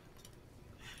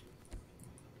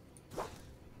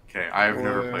 Okay, I've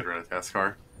never played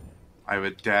Ratataskar. I have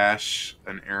a dash,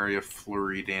 an area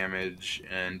flurry damage,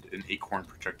 and an acorn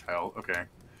projectile. Okay.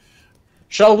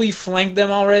 Shall we flank them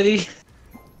already?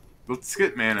 Let's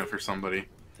get mana for somebody.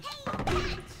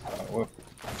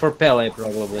 For Pele,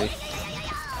 probably.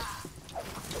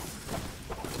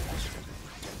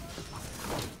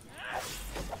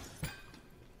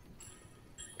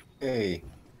 Hey.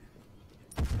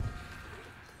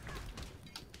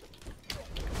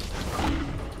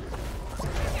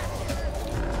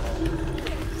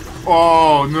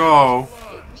 Oh no!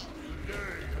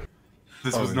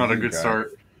 This Oh, was not a you good got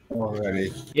start.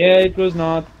 Already. Yeah, it was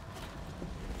not.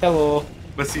 Hello.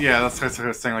 But see, yeah, that's what I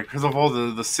was saying. Like, because of all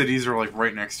the cities are like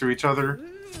right next to each other.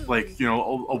 Like, you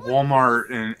know, a Walmart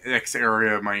in X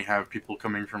area might have people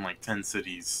coming from like 10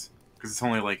 cities because it's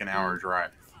only like an hour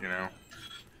drive. You know.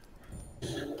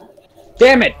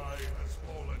 Damn it!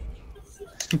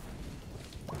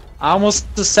 I almost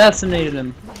assassinated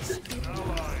him.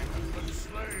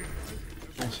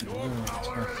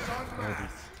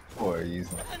 Boy, he's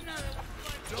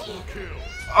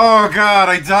Oh god,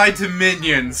 I died to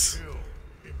minions.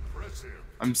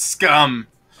 I'm scum.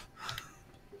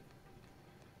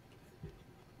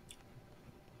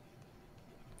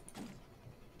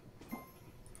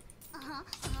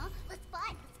 Let's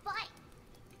fight.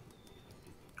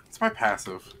 It's my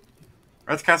passive.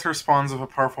 Ratcaster spawns with a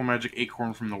powerful magic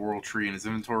acorn from the World Tree in his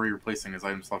inventory, replacing his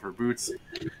item slot for boots.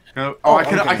 No,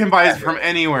 I can buy it from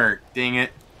anywhere. Dang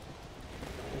it.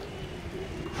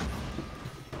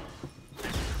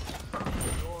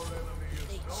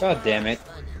 God damn it.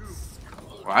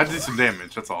 Well, I did some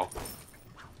damage, that's all.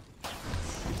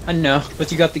 I know,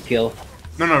 but you got the kill.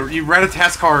 No, you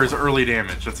Ratataskar is early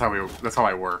damage. That's how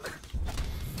I work.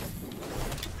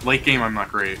 Late game, I'm not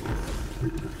great.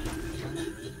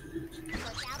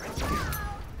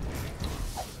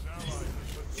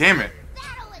 Damn it!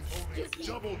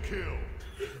 Double kill.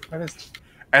 What is...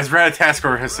 As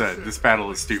Ratataskar has said, this battle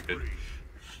is stupid.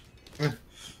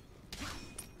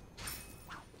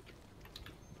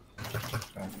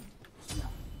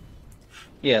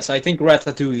 Yes, I think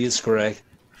Ratatouille is correct.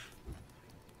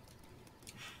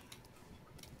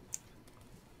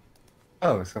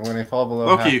 Oh, so when they fall below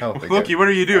Loki, half health, they Loki, get... what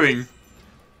are you doing?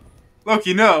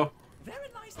 Loki, no!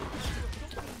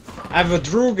 I have a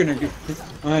Drogon.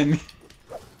 I'm.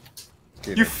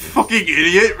 You fucking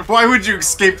idiot! Why would you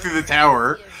escape through the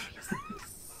tower?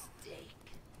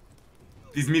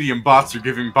 These medium bots are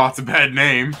giving bots a bad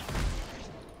name.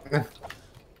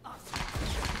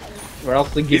 We're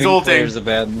also giving players a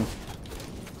bad name.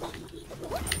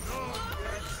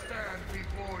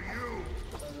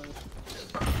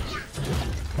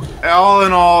 All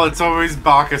in all, it's always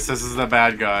Bacchus is the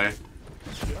bad guy.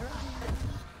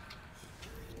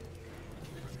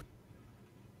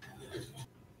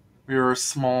 We are a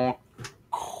small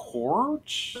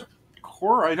corch?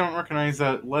 I don't recognize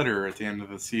that letter at the end of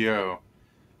the CO.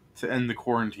 To end the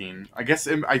quarantine. I guess,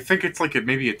 I think it's like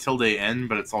maybe a tilde N,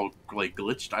 but it's all like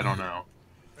glitched. I don't know.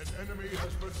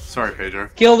 Sorry, Pedro.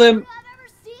 Killed him!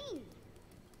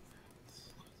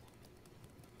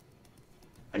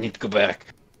 I need to go back.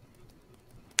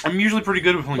 I'm usually pretty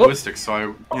good with linguistics,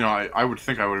 so I would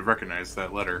think I would have recognized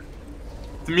that letter.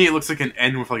 To me, it looks like an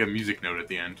N with like a music note at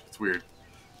the end. It's weird.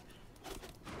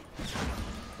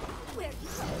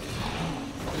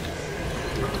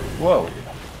 Whoa.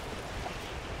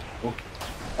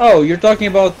 Oh, you're talking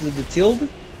about the tilde?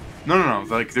 No.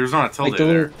 Like, there's not a tilde Like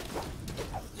there.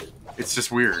 It's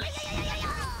just weird.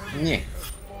 Yeah.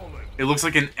 It looks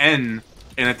like an N,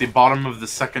 and at the bottom of the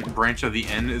second branch of the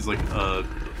N is like a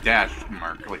dash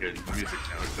mark, like a music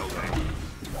note, tilde.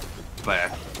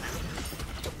 But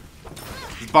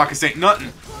this Bacchus ain't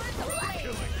nothing.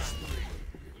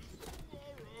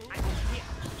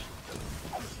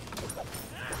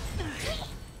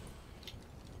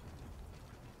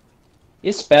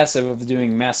 His passive of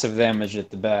doing massive damage at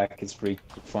the back is pretty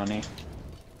funny.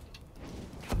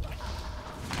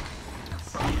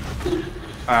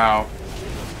 Ow.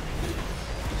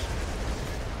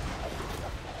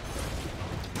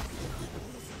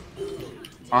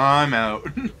 I'm out.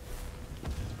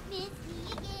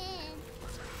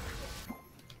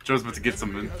 Joe's about to get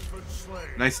something.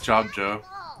 Nice job, Joe.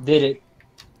 Did it.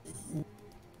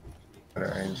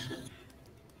 Better range.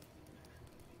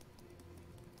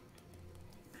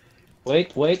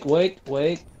 Wait.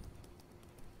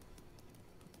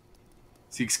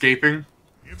 Is he escaping?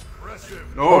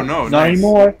 Oh, no, Not nice.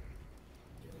 anymore.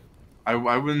 I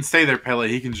wouldn't stay there, Pele.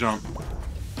 He can jump.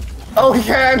 Oh, he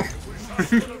can!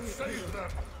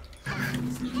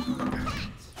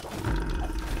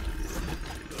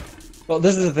 Well,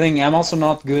 this is the thing. I'm also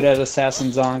not good at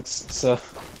Assassin's Ahnks, so...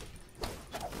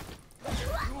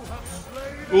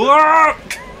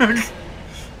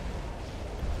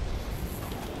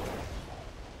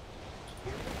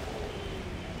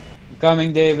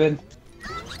 Coming, David.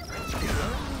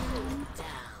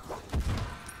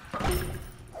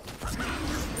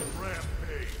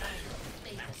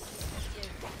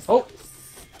 Oh,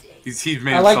 He's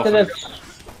made I like himself. that.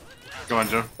 Go on,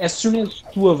 Joe. As soon as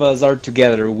two of us are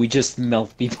together, we just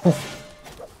melt people.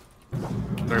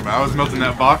 Sorry, I was melting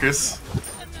that Bacchus.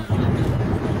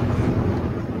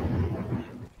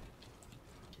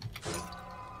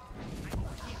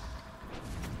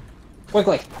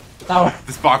 Quickly, tower.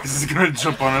 This Bacchus is gonna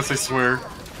jump on us, I swear.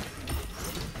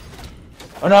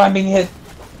 Oh no, I'm being hit.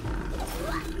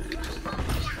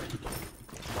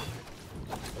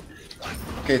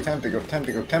 Okay, time to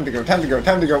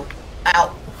go.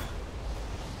 Ow!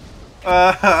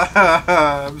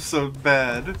 I'm so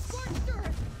bad.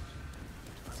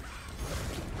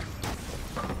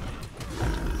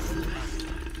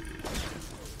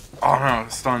 Oh no,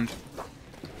 stunned.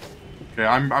 Okay,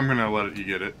 I'm gonna let you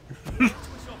get it.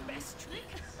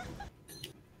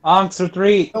 Ahnks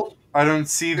retreat. I don't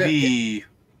see the.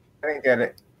 I didn't get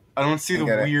it. I don't see the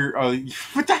get it. weird. Oh,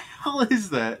 what the hell is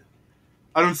that?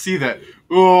 I don't see that.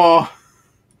 Oh,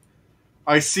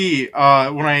 I see.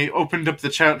 When I opened up the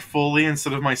chat fully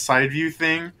instead of my side view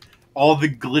thing, all the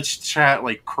glitched chat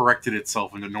like corrected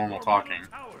itself into normal talking.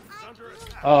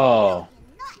 Oh.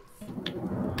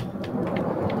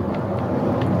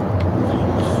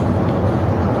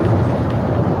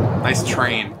 Nice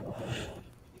train.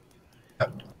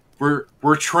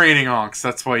 We're training Ahnks.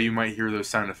 That's why you might hear those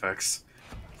sound effects.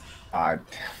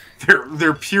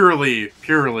 They're purely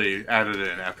added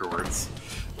in afterwards.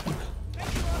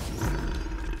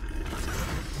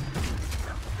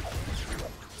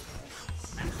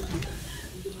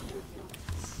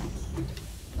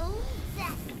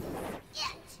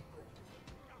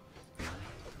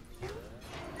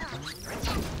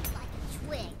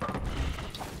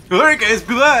 Alright guys,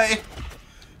 goodbye!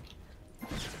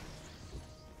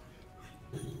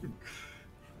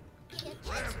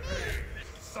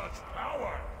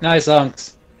 Nice,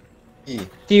 Ahnks. E.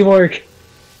 Teamwork.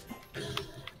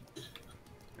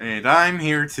 And I'm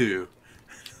here too.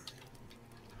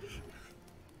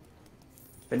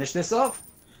 Finish this off.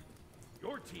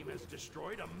 Your team has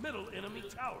destroyed a middle enemy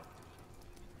tower.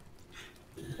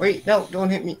 Wait, no, don't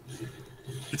hit me.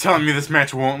 You're telling me this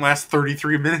match won't last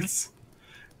 33 minutes?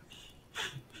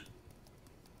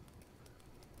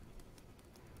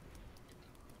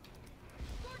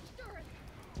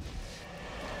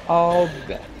 I'll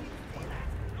bet.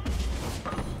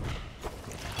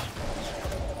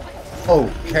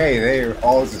 Okay, they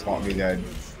all just want me dead.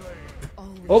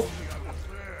 Oh.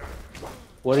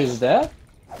 What is that?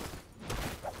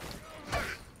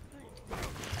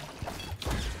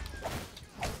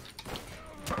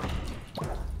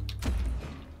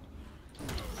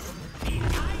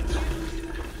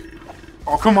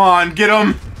 Oh, come on, get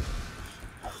him!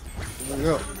 There we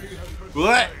go.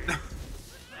 What?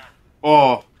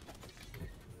 Oh.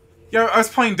 Yeah, I was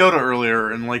playing Dota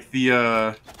earlier, and like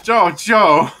the,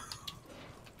 Joe!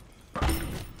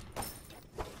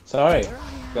 Sorry.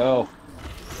 Go.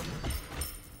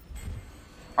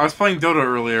 I was playing Dota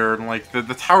earlier, and like, the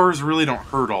towers really don't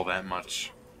hurt all that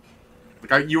much.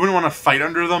 Like, you wouldn't want to fight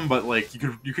under them, but like, you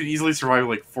could easily survive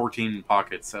like 14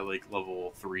 pockets at like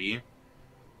level 3.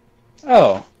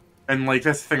 Oh. And like,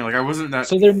 that's the thing, like, I wasn't that...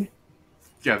 So they're...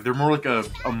 Yeah, they're more like a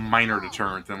minor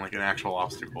deterrent than like an actual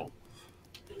obstacle.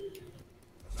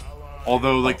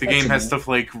 Although, like, the game has stuff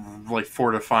like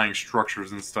fortifying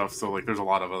structures and stuff, so like, there's a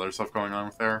lot of other stuff going on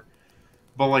with there.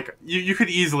 But like, you could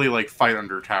easily like fight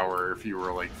under tower if you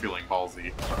were like feeling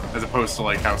ballsy, as opposed to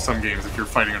like how some games, if you're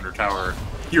fighting under tower,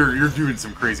 you're doing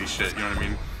some crazy shit. You know what I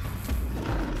mean?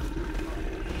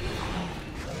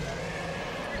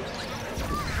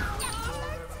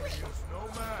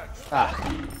 Ah.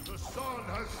 The sun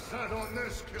has set on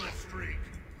this kill streak.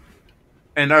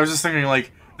 And I was just thinking,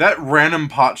 like, that random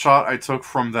pot shot I took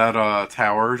from that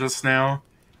tower just now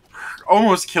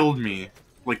almost killed me.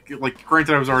 Like,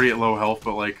 granted I was already at low health,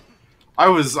 but like,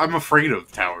 I'm afraid of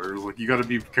towers. Like, you gotta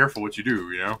be careful what you do,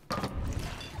 you know?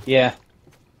 Yeah.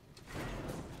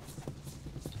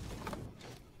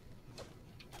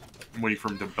 I'm waiting for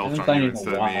him to I belch haven't on you played in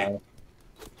instead a of me. while.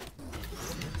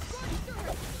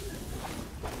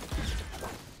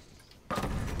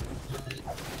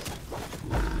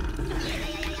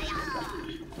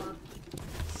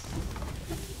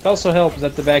 It also helps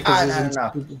that the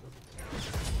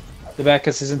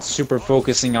Bacchus isn't super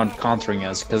focusing on countering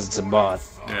us because it's a bot.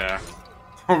 Yeah.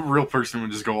 A real person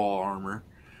would just go all armor.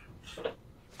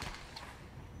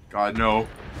 God, no.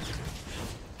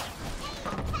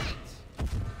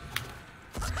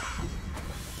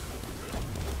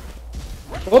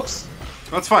 Whoops.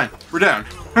 That's fine. We're down.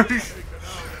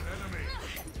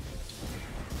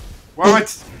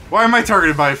 Why am I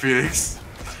targeted by a Phoenix?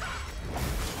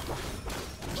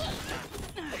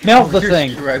 Melt the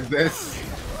thing. You read this.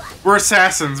 We're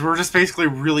assassins. We're just basically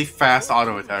really fast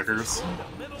auto attackers.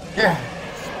 Yeah.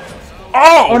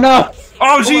 Oh! Oh no!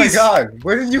 Oh Oh my jeez! god,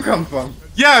 where did you come from?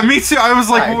 Yeah, me too. I was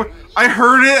like, Hi. I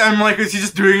heard it. I'm like, is he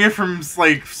just doing it from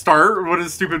like start? What a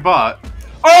stupid bot!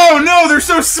 Oh no, they're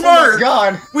so Oh smart. my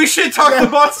god. We shit talk the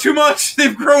bots too much.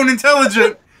 They've grown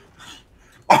intelligent.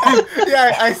 Oh,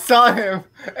 Yeah, I saw him,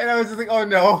 and I was just like, oh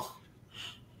no.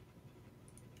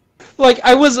 Like,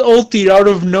 I was ulted out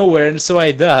of nowhere, and so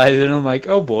I died, and I'm like,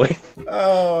 oh boy.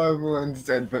 Oh, everyone's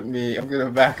dead but me. I'm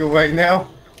gonna back away now.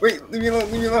 Wait, leave me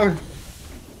alone, leave me alone.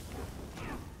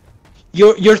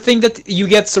 Your thing that you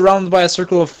get surrounded by a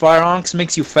circle of fire Ahnks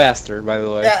makes you faster, by the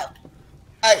way. Yeah.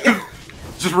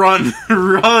 Just run,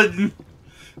 run.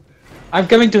 I'm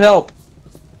coming to help.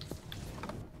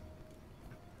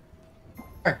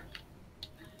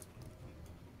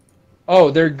 Oh,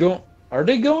 they're going. Are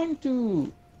they going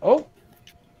to? Oh.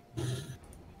 An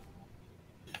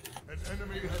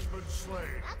enemy has been slain.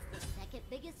 That's the second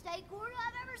biggest acorn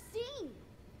I've ever seen.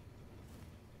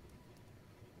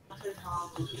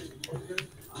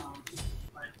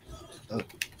 Oh,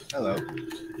 hello.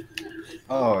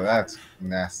 Oh, that's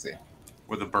nasty.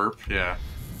 With a burp, yeah.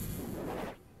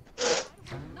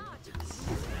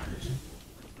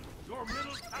 Your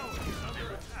middle tower is under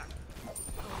attack.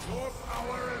 Your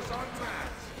power is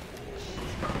unmatched.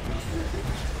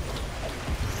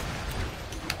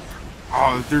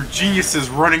 Oh, they're geniuses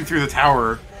running through the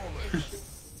tower.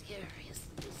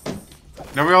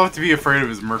 Now we all have to be afraid of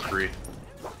his Mercury.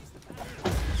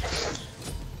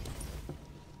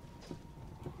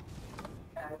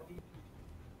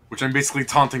 Which I'm basically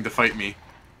taunting to fight me.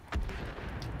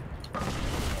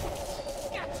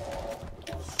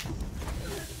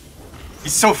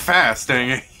 He's so fast,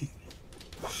 dang it.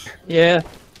 Yeah.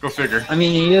 Go figure. I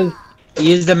mean,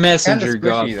 he is the messenger Kinda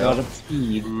squishy, god though. of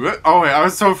speed. Oh wait, I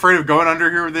was so afraid of going under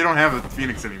here. They don't have a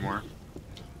Phoenix anymore.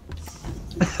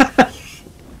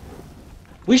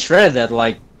 We shredded that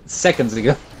like seconds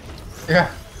ago.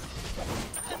 Yeah.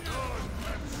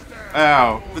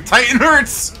 Ow. The Titan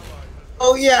hurts!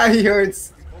 Oh yeah, he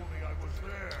hurts.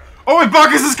 Oh wait,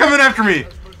 Bacchus is coming after me!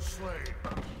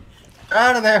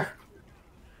 Out of there.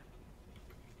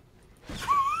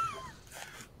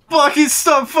 Bacchus,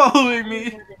 stop following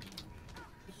me!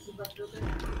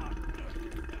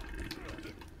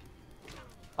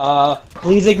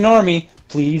 Please ignore me.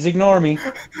 Please ignore me.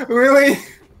 Really?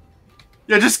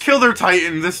 Yeah, just kill their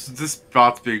Titan. This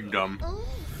bot's being dumb.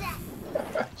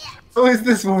 How does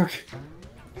this work?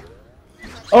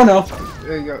 Oh no.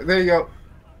 There you go. There you go.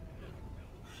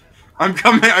 I'm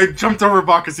coming. I jumped over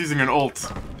Bacchus using an ult.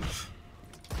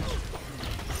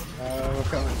 We're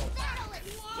coming.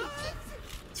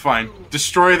 It's fine.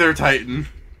 Destroy their Titan.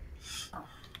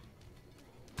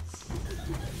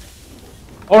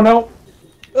 Oh no.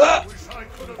 Ah! Wish I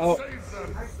could have Oh. saved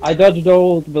them. I dodged the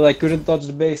ult, but I couldn't dodge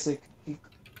the basic.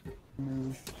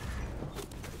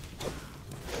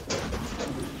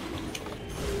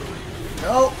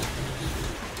 No.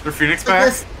 Their Phoenix Look back.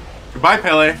 this. Goodbye,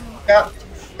 Pele. Yeah.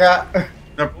 Yeah.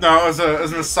 No, as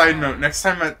a side note, next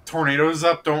time that tornado's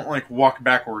up, don't like walk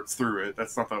backwards through it.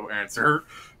 That's not the answer.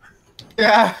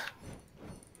 Yeah.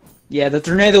 Yeah, the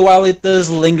tornado, while it does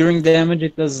lingering damage,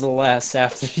 it does less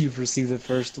after you've received the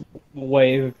first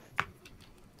wave.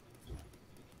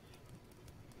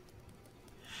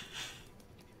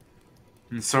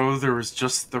 And so there was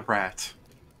just the rat.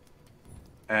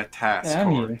 At task. Yeah,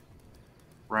 I'm here.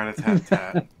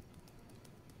 Rat-a-tat-tat.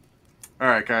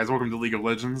 Alright guys, welcome to League of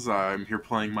Legends. I'm here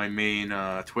playing my main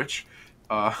Twitch.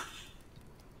 I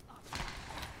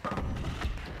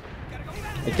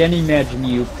can't imagine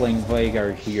you playing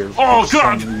Veigar here. Oh, for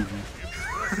some God!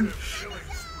 reason.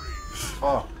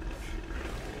 Oh.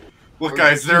 Look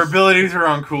guys, their abilities are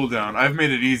on cooldown. I've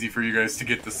made it easy for you guys to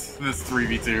get this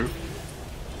 3v2.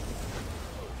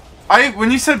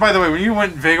 When you said, by the way, when you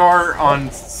went Veigar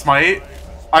on Smite,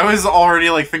 I was already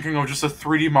like thinking of just a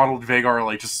 3D modeled Veigar,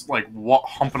 like just like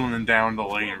humping them down the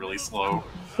lane really slow.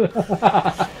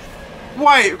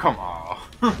 Why? Come on.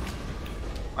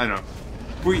 I know.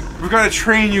 We gotta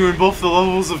train you in both the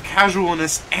levels of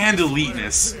casualness and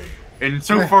eliteness, and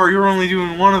so far you're only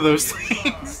doing one of those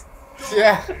things.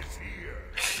 Yeah.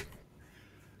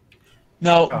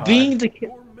 Now, being the...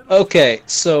 Okay,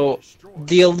 so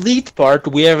the elite part,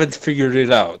 we haven't figured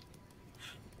it out.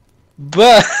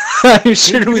 But I'm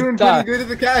sure You're we doing thought. pretty good at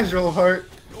the casual part.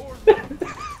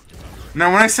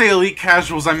 Now when I say elite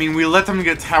casuals, I mean we let them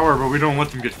get tower, but we don't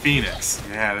let them get Phoenix.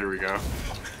 Yeah, there we go.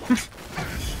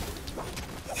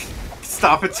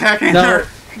 Stop attacking Now, her!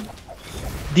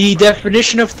 the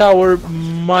definition of tower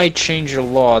might change a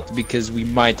lot because we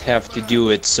might have to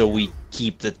do it so we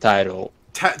keep the title.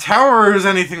 Tower is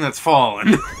anything that's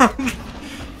fallen.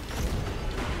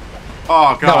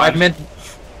 Oh god. No, I meant.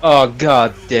 Oh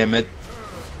god damn it!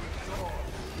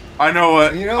 I know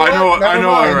what. You know I know what? what. I Never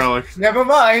know what mind. relic. Never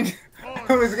mind.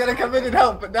 I was gonna come in and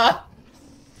help, but not.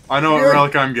 I know what Good.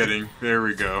 relic I'm getting. There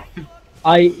we go.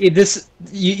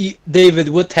 David.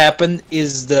 What happened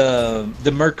is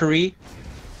the Mercury.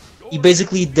 He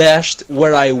basically dashed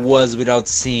where I was without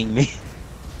seeing me.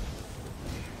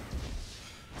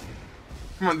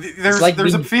 Come on, there's like a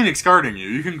being- Phoenix guarding you.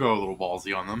 You can go a little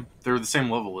ballsy on them. They're the same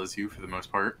level as you for the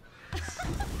most part.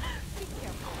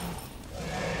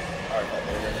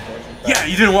 Yeah,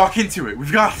 you didn't walk into it.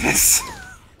 We've got this.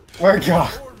 My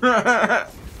God.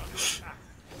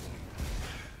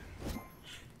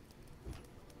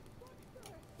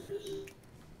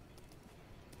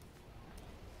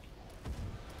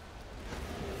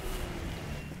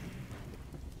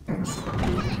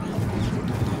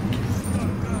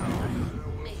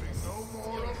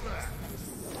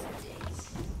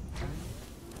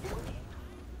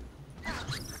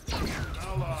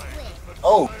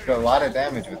 Oh, got a lot of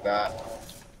damage with that.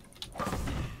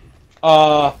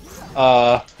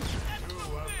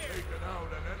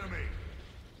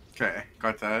 Okay,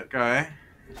 got that guy.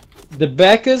 The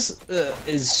Bacchus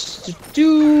is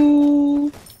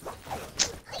too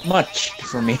much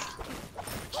for me.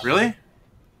 Really?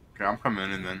 Okay, I'm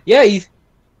coming in then. Yeah, he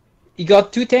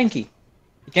got too tanky.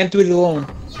 He can't do it alone.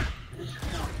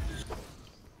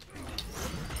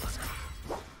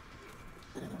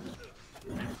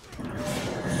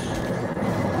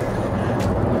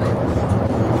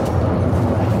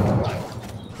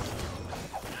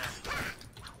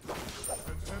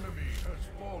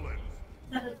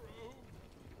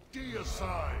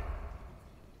 Deicide.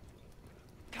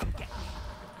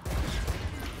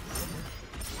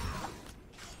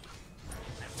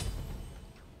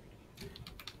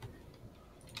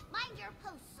 Mind your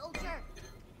post, soldier.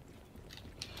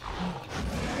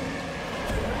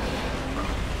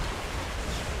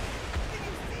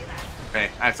 Okay,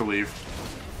 I have to leave.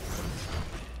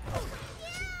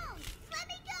 Let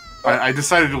me go. I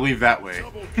decided to leave that way.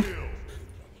 Double kill.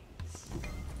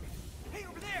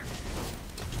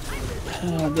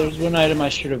 There's one item I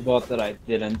should have bought that I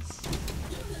didn't,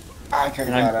 I could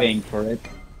and I'm paying for it.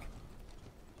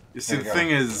 You see, There the we go.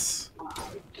 thing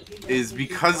is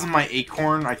because of my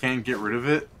acorn, I can't get rid of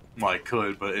it. Well, I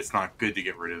could, but it's not good to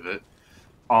get rid of it.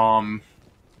 I'm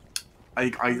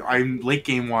late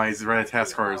game wise,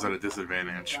 Ratataskar is at a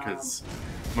disadvantage because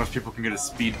most people can get a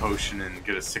speed potion and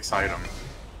get a 6 item.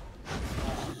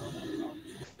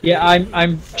 Yeah,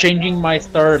 I'm changing my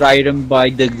started item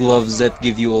by the gloves that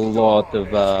give you a lot of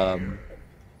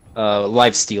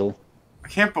lifesteal. I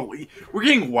can't believe we're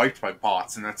getting wiped by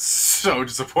bots, and that's so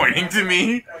disappointing to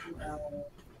me.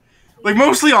 Like,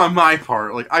 mostly on my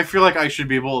part. Like, I feel like I should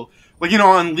be able, like, you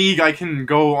know, on League I can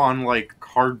go on like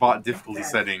hard bot difficulty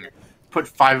setting, put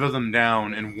 5 of them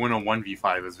down, and win a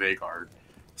 1v5 as Veigar.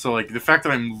 So, like, the fact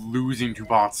that I'm losing to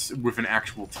bots with an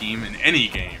actual team in any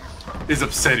game is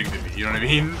upsetting to me, you know what I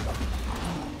mean?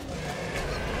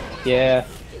 Yeah.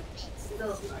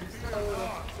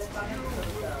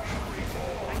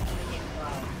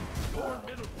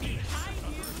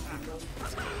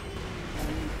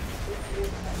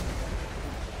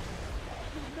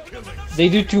 They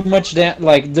do too much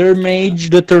like, their mage,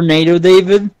 the tornado,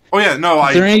 David. Oh yeah, no,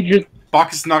 Their mage,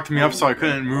 Bacchus knocked me up so I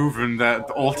couldn't move, and that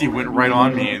the ulti went right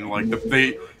on me, and, like,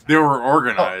 they were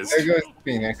organized. Oh, there goes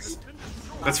Phoenix.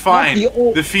 That's fine.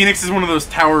 the The Phoenix is one of those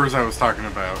towers I was talking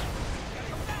about.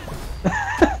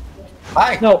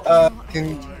 Hi. No.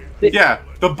 Can Yeah,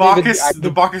 the Bacchus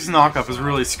knockup is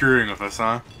really screwing with us,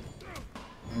 huh?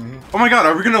 Oh my god,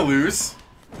 are we gonna lose?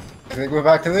 I think we're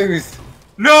about to lose.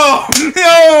 No!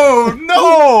 No!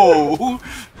 No!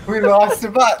 We lost the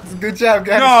bots. Good job,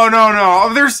 guys. No, no,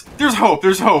 no. There's hope.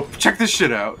 There's hope. Check this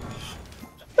shit out.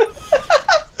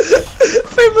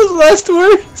 famous last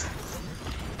words.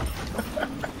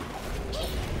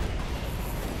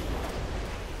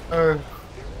 No.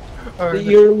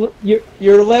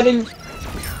 You're letting.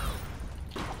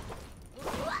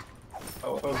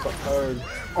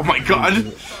 Oh my god.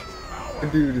 The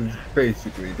dude is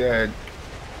basically dead.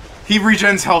 He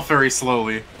regens health very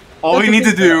slowly. All we need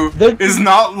to do They're- is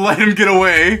not let him get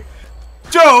away.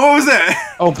 Joe, what was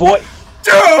that? Oh boy.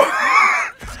 Joe!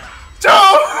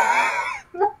 Joe!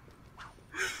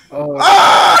 Oh.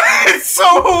 Ah! It's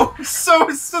so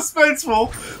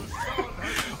suspenseful.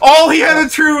 All he had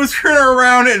to do was turn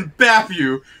around and bap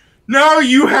you. Now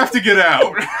you have to get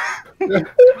out.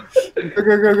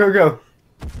 Go.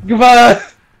 Goodbye.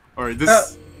 Alright,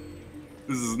 this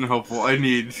isn't helpful. I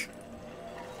need...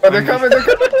 Oh, they're coming.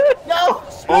 No!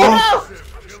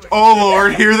 Oh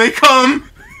lord, here they come!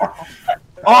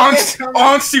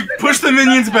 Ahnks, you push the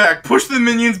minions back! Push the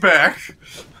minions back!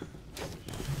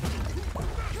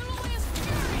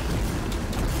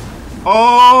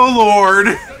 Oh lord!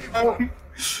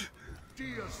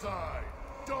 Deicide.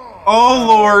 Dawn. Oh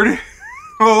lord!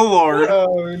 Oh lord!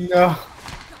 Oh no.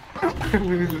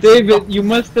 David, you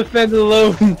must defend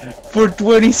alone for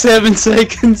 27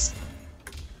 seconds.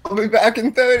 I'll be back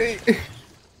in 30.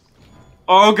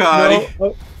 Oh god!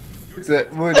 No. That's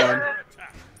it. We're done.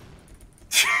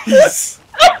 Jeez.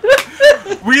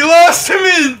 We lost him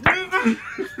in...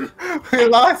 We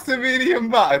lost the medium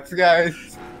bots,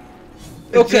 guys.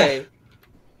 Okay.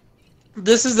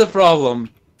 This is the problem.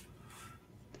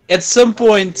 At some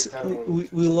point,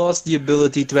 we lost the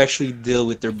ability to actually deal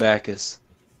with their Bacchus.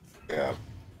 Yeah.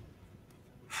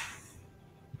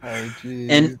 Oh, geez.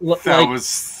 And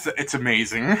It's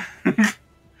amazing.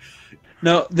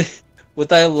 no,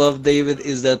 what I love, David,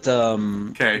 is that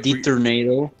Okay, the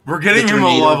tornado. We're getting the him a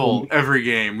tornado level every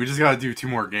game. We just gotta do 2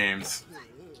 more games.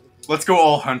 Let's go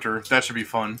all hunter. That should be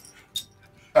fun.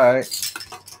 Alright.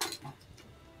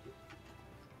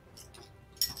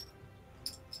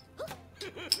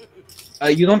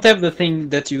 You don't have the thing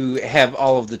that you have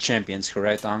all of the champions,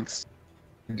 correct, Ahnks?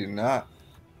 I do not.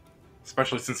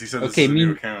 Especially since he said this Okay, is a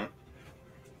new account.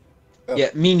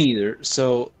 Yeah, me neither.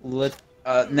 So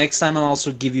next time I'll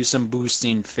also give you some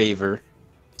boosting favor,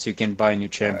 so you can buy new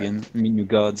champion, new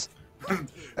gods.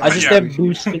 I just have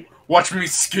boosting. Watch me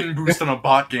skin boost on a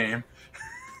bot game.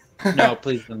 No,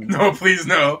 please don't. No, please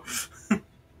no.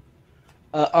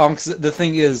 Ahnks, the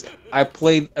thing is, I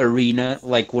played Arena,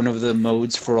 like one of the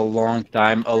modes, for a long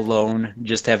time alone,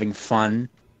 just having fun.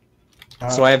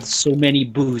 So I have so many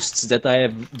boosts that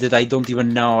I don't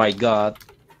even know I got.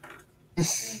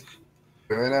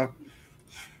 Fair enough.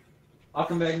 I'll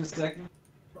come back in a second.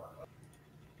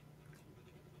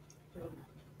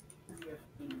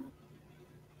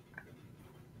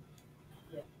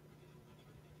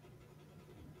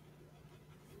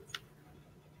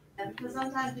 Because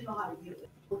sometimes you know how you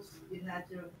didn't have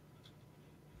to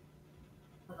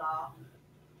put off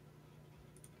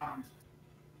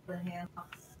the hand.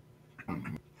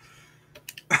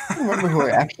 I don't remember who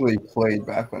I actually played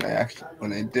back when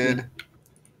I did.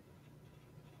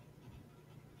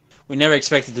 We never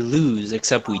expected to lose,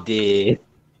 except we did.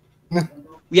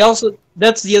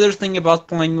 That's the other thing about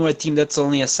playing with a team that's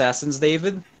only assassins,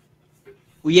 David.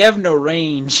 We have no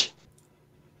range.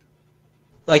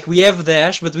 Like, we have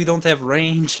dash, but we don't have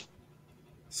range.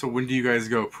 So when do you guys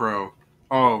go pro?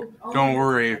 Oh, don't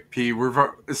worry, P.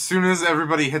 As soon as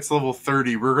everybody hits level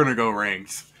 30, we're gonna go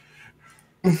ranked.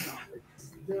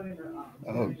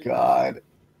 Oh God.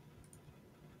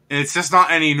 And it's just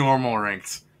not any normal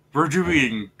ranked. We're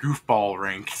doing goofball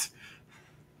ranked.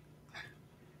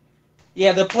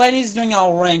 Yeah, the plan is doing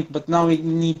our rank, but now we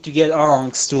need to get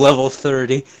Ahnks to level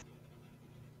 30.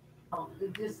 Oh,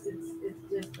 it's just the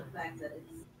fact that it's.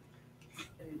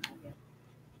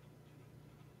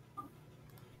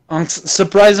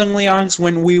 Surprisingly, Ahnks,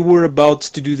 when we were about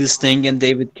to do this thing and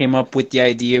David came up with the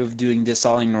idea of doing this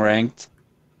all in ranked,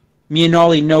 me and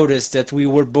Ollie noticed that we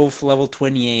were both level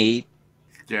 28.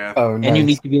 Yeah. Oh, nice. And you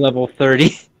need to be level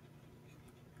 30.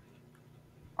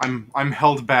 I'm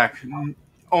held back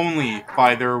only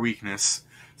by their weakness.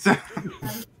 So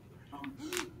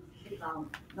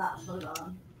Not put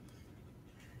on.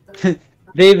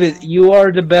 David, you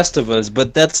are the best of us,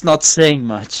 but that's not saying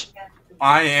much.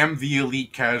 I am the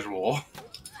elite casual.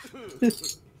 Okay.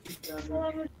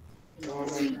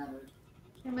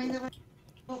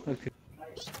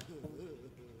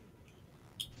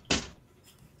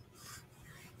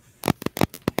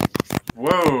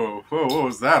 Whoa, what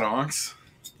was that, Ahnks?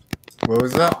 What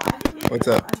was that? What's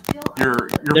up?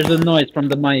 There's a noise from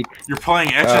the mic. You're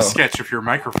playing Etch-a-Sketch with your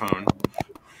microphone.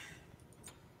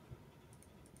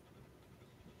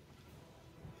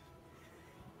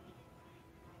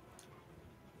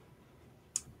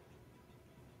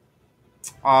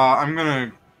 I'm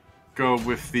gonna go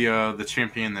with the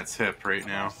champion that's hip right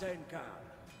now.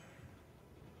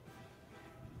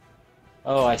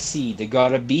 Oh, I see. The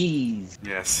god of bees.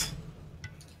 Yes.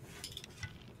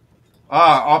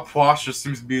 Opwash just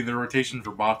seems to be the rotation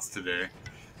for bots today.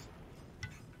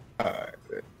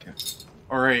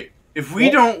 Alright, if we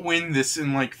don't win this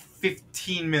in like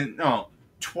 15 minutes, no,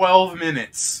 12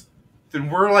 minutes, then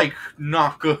we're like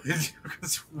not good.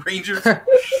 Because Rangers...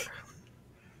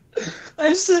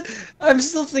 I'm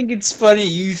still thinking it's funny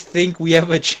you think we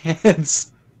have a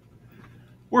chance.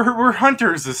 We're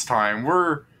hunters this time.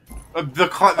 We're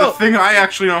the thing I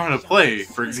actually know how to play,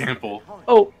 for example.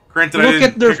 Oh, granted, I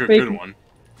didn't pick a good one.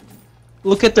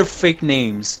 Look at their fake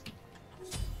names.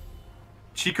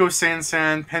 Chico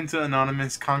Sansan, Penta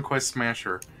Anonymous, Conquest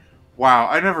Smasher. Wow,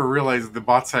 I never realized the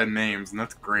bots had names, and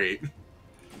that's great.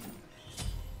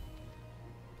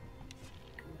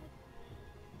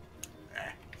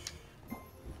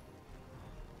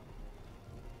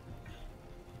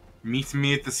 Meet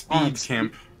me at the speed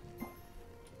camp.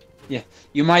 Yeah,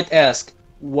 you might ask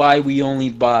why we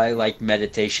only buy like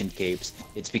meditation capes.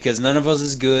 It's because none of us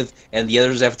is good, and the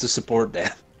others have to support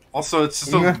that. Also, it's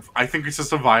just I think it's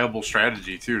just a viable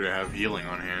strategy too to have healing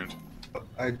on hand.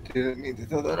 I didn't mean to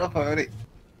throw that up already.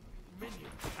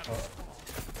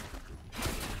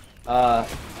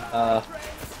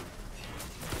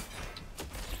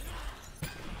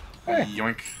 Hey.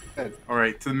 Yoink. Good.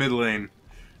 Alright, to the mid lane.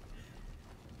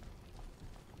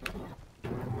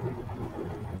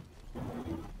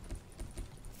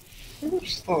 We're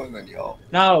slower than y'all.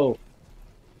 Now,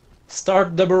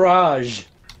 start the barrage.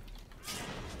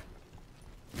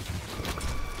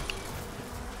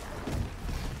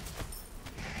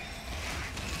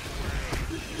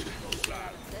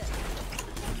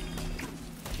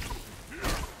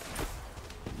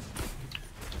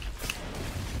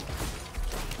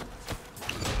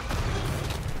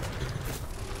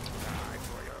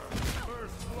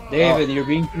 David, you're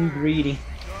being too greedy.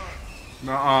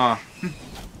 Nuh-uh.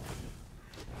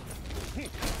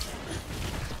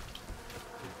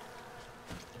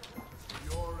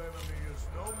 Your enemy is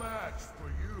no match for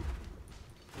you.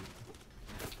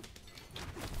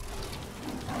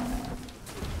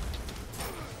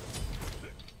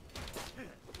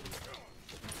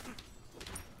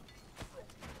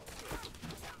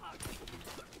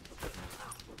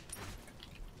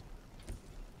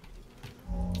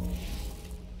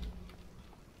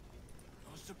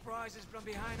 No surprises from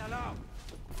behind allowed.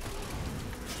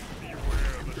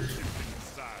 Beware the shifting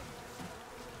sands.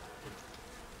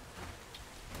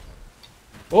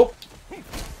 Oh.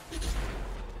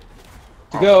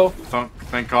 To go.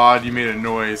 Thank God you made a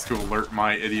noise to alert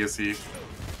my idiocy. You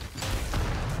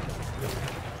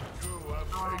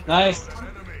have taken Nice. out an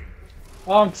enemy.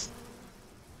 Ahnks.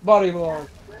 Body blow.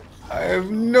 I have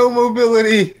no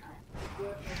mobility.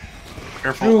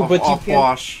 Careful True, of but you off can't-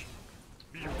 wash.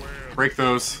 Beware Break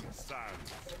those. the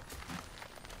sands.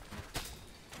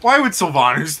 Why would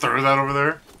Sylvanus throw that over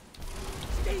there?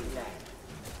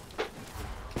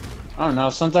 I don't know.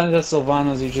 Sometimes at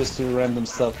Sylvanas you just do random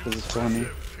stuff because it's funny.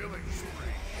 Killing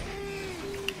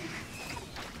spree.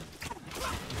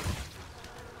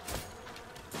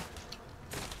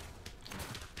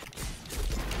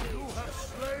 You have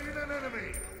slain an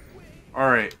enemy.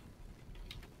 Alright.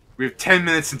 We have 10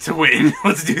 minutes until win.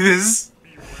 Let's do this.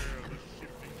 Beware the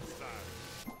shifting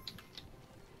sands.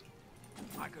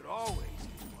 I could always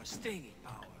use more stinging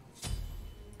power.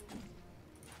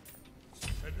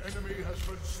 An enemy has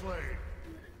been slain.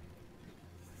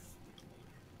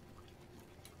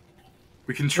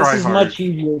 We can try This is hard. much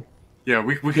easier. Yeah,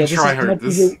 we can Yeah, this try is hard. much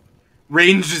This easier.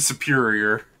 range is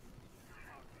superior.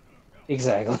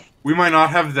 Exactly. We might not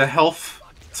have the health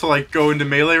to like go into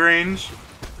melee range,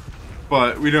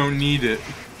 but we don't need it.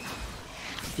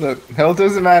 Look, health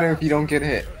doesn't matter if you don't get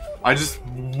hit. I just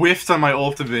whiffed on my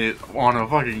ultimate on a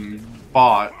fucking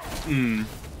bot. Mm.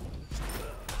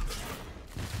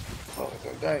 Oh,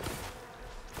 don't die.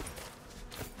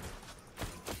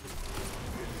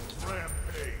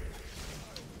 Rampage.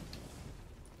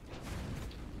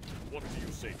 What do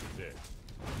you say to this?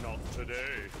 Not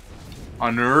today.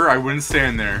 On Ur, I wouldn't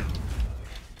stand there.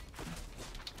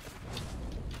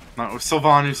 Not with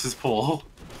Sylvanus' pull.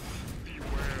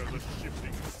 Beware the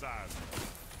shifting sands.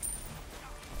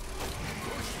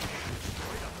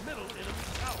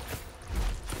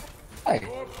 Hi.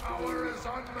 Your power is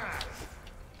unmatched.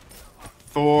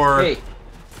 Thor. Hey,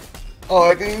 Oh,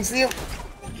 I didn't even see him.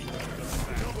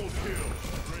 Double kill.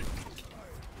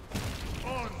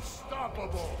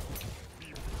 Unstoppable.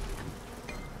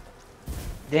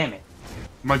 damn it.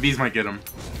 My bees might get him.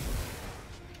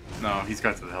 No, he's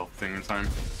got to the health thing in time.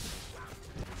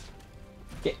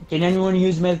 Can anyone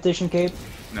use meditation cape?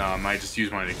 No, I might just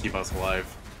use mine to keep us alive.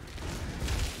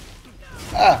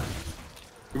 Ah,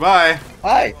 Goodbye!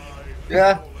 hi.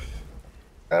 Yeah.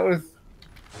 That was.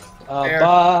 There.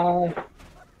 Bye.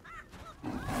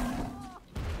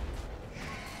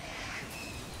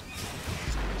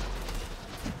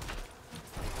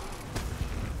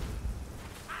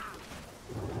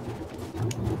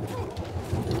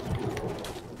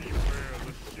 Beware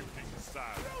the shifting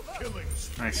sands. Killing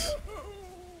spree. Nice.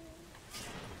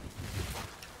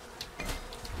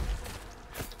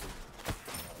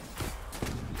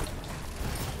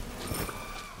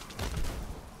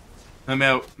 I'm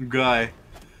out, guy.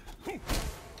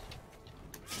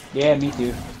 Yeah, me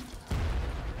too.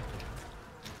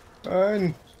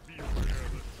 Fun. Beware the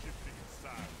shifting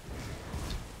sands.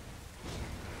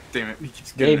 Damn it, he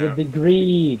keeps getting David out. the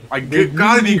greed. I The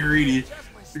gotta be greed. greedy.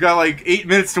 We got like 8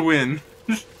 minutes to win.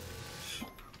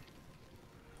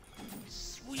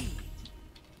 Sweet.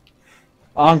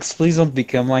 Ahnks, please don't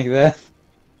become like that.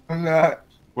 I'm not.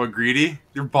 What, greedy?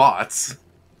 You're bots.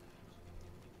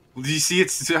 Well, do you see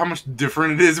how much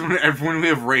different it is when we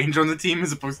have range on the team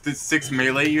as opposed to 6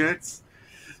 melee units?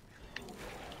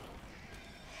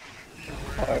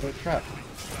 Oh, I have a trap.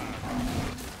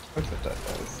 What's what that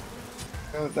does?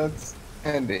 Oh, that's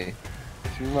handy. I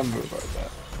should remember about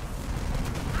that.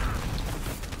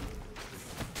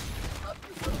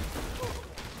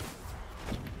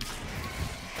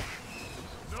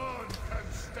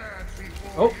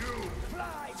 Oh.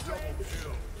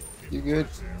 You good?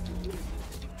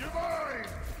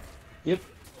 Yep.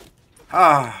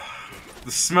 Ah,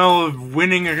 the smell of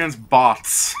winning against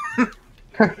bots.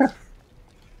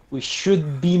 We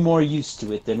should be more used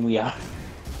to it than we are.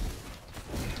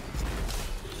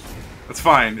 That's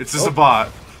fine. It's just a bot.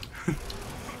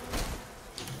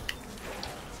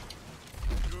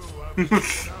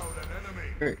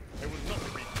 Great.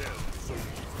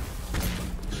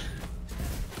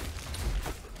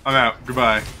 I'm out.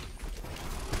 Goodbye.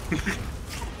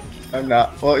 I'm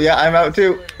not. Well, yeah, I'm out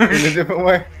too. In a different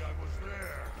way.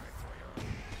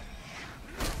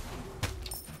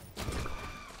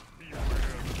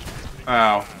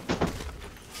 Ow.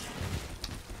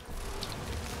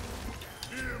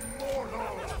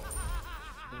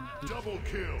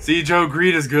 See, Joe,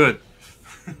 greed is good.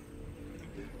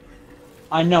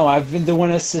 I know, I've been the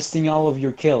one assisting all of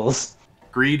your kills.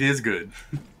 Greed is good.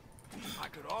 I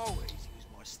could always use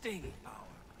more stinging power.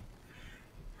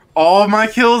 All my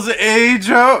kills,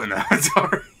 Joe? No, it's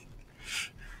alright.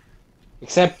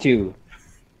 Except 2.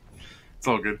 It's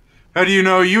all good. How do you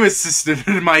know you assisted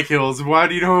in my kills? Why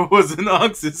do you know it wasn't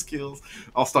Ahnks' kills?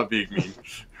 I'll stop being mean.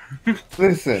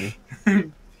 Listen.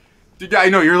 Dude, I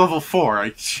know, you're level 4.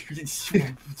 It's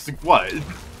like, what?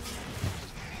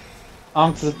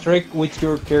 Ahnks, the trick with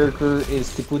your character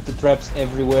is to put the traps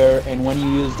everywhere, and when you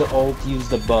use the ult, use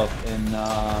the buff, and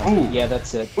Ooh. yeah,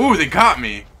 that's it. Ooh, they got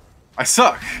me. I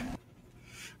suck.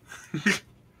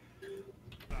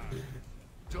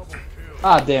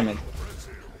 Ah, damn it.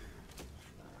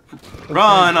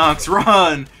 Run, Ahnks,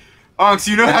 run! Ahnks,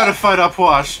 you know how to fight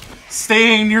upwash.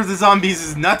 Staying near the zombies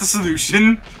is not the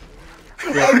solution.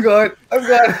 I'm good. I'm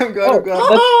good. I'm good. I'm good.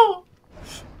 Oh!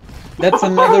 That's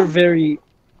another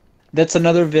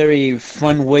very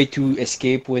fun way to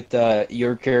escape with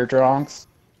your character, Ahnks.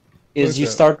 Is What's you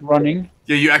that? start running.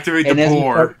 Yeah, you activate the And as you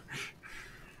boar. start-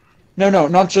 No,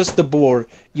 not just the boar.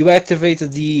 You activate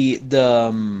the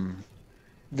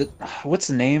what's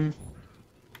the name?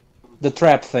 The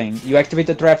trap thing. You activate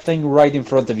the trap thing right in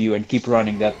front of you and keep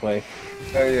running that way.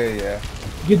 Oh yeah.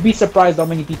 You'd be surprised how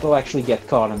many people actually get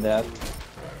caught in that.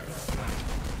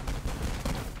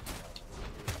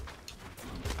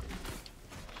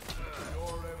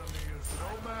 Your enemy is no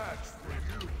match for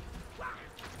you.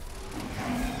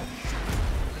 An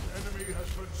enemy has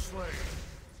been slain.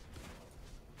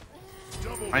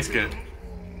 Double Nice kill. kid.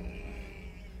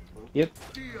 Yep.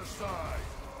 Deicide.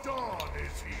 Dawn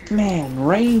is here. Man,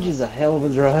 range is a hell of a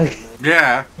drug.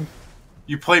 Yeah.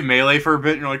 You play melee for a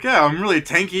bit and you're like, yeah, I'm really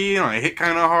tanky and I hit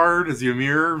kind of hard as you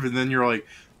mirror, and then you're like,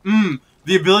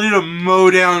 the ability to mow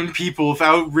down people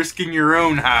without risking your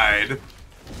own hide.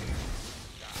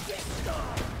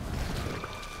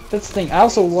 That's the thing. I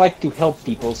also like to help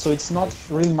people, so it's not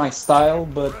really my style,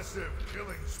 but Aggressive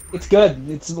killing spree. it's good.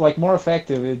 It's like more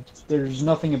effective. There's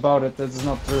nothing about it that's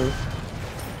not true.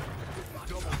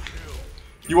 Double kill.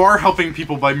 You are helping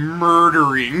people by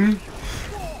murdering.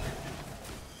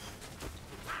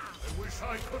 I wish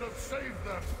I could have saved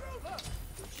them.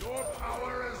 Your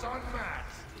power is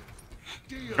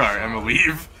unmatched. Alright, I'm gonna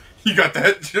leave. You got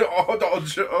that?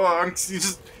 Jonks. You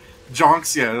just...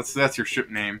 Jonks, yeah, that's your ship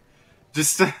name.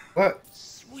 Just, What?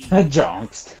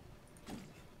 Jonks.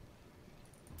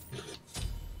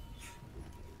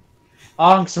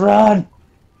 Ahnks, run!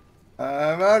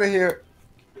 I'm out of here.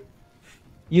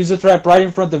 Use the trap right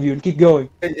in front of you and keep going.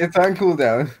 It's on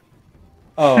cooldown.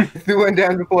 Oh, It went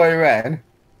down before I ran.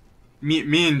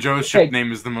 me and Joe's ship Okay.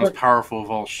 name is the most powerful of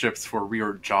all ships, for we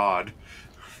are Jod.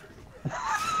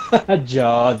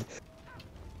 Jod.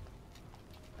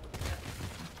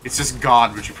 It's just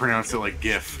God, but you pronounce it like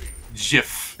GIF.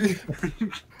 GIF.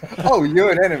 Oh,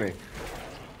 you're an enemy.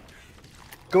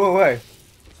 Go away.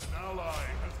 An ally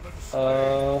has been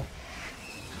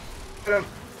Get him.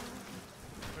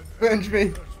 Avenge me.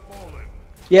 has fallen.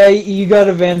 Yeah, you got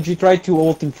advantage. He tried to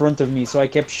ult in front of me, so I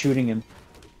kept shooting him.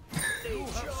 You have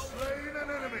slain an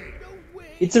enemy.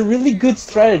 It's a really good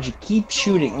strategy. Keep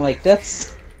shooting. Like,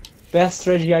 that's best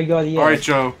strategy I got yet. Alright,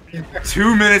 Joe.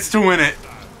 2 minutes to win it.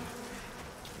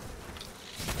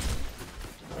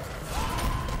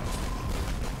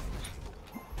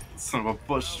 Son of a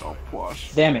bush, I'll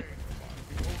wash. Damn it.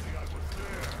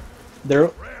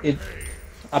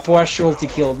 Apuash ulti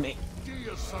killed me.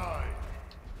 Deicide.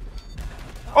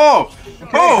 Oh!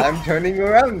 Oh! I'm turning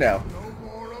around now. No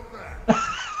more of that.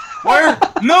 Where?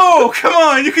 No! Come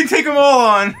on! You can take them all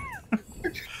on!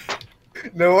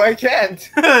 No, I can't.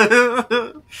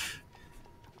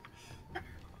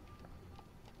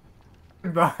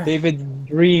 David's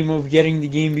dream of getting the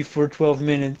game before 12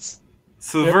 minutes.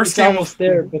 So the first It's game... almost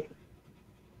there, but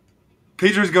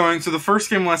Pedro's going, so the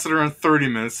first game lasted around 30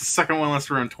 minutes, the second one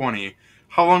lasted around 20.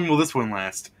 How long will this one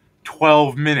last?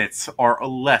 12 minutes or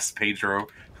less, Pedro.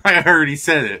 I already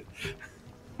said it.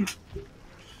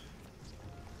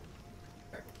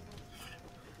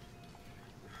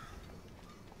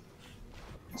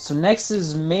 So next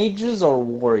is mages or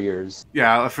warriors?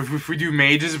 Yeah, if we do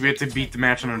mages, we have to beat the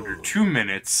match in under 2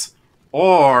 minutes.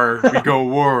 Or we go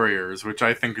warriors, which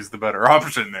I think is the better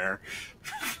option there.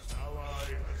 Ally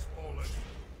has fallen.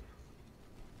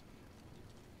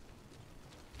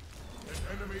 An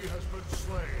enemy has been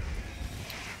slain.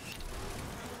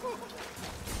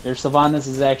 Their Sylvanas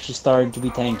is actually starting to be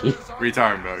tanky. What are you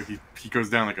talking about? He goes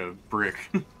down like a brick.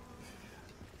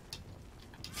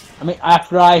 I mean,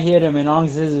 after I hit him and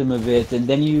Ahnks hits him a bit, and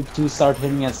then you two start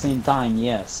hitting at the same time,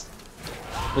 yes.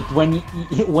 But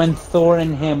when Thor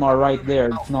and him are right there,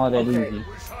 it's not that easy.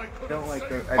 I don't like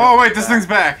the. Oh wait, this thing's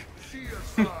back!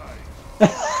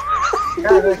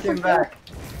 God, I came back.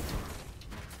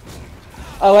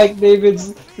 I like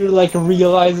David's, like,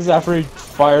 realizes after he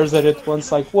fires at it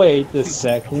once, like, wait a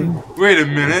second. Wait a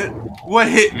minute, what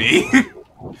hit me? I'm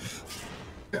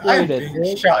Wait a being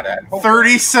sec. shot at.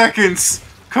 30 seconds!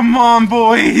 Come on,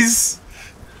 boys!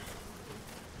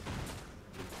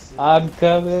 I'm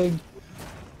coming.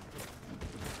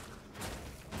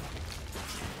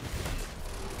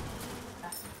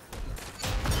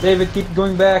 David, keep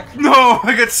going back. No,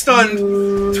 I got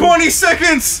stunned! 20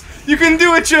 seconds! You can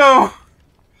do it, Joe!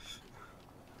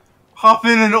 Hop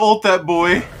in and ult that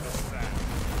boy.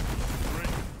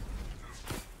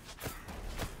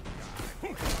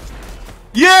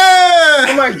 Yeah!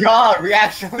 Oh my god, we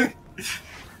actually.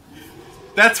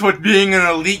 That's what being an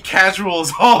elite casual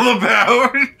is all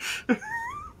about!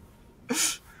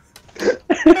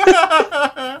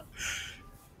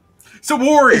 So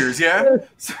warriors, yeah?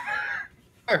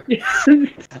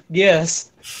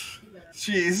 Yes.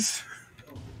 Jeez.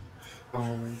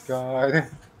 Oh my god.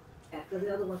 Yeah, because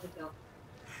the other ones are go.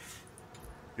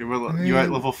 You at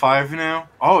level 5 now?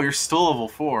 Oh, you're still level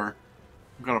 4.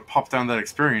 I'm gonna pop down that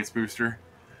experience booster.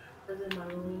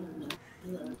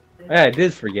 Yeah, I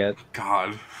did forget.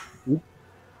 God.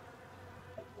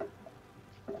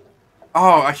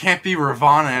 Oh, I can't be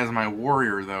Ravana as my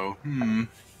warrior, though.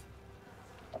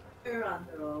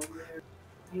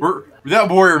 That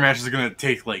warrior match is gonna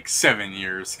take like 7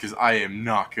 years, because I am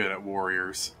not good at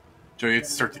warriors. Joe, you have to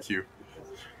start the queue.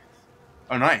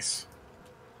 Oh, nice.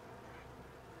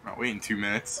 Not waiting 2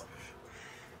 minutes.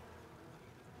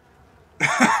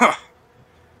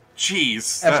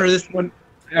 Jeez. After this one,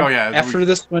 Oh, yeah, After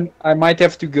this one, I might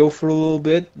have to go for a little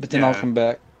bit, but then I'll Yeah. come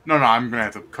back. No, I'm gonna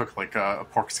have to cook like a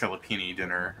pork scallopini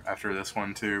dinner after this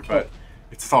one too, but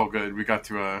it's all good. We got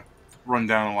to run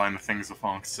down a line of things with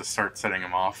Ahnks to start setting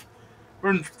him off.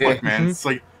 Look, man, it's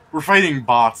like we're fighting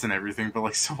bots and everything, but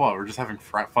like, so what? We're just having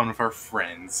fun with our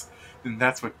friends, and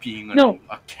that's what being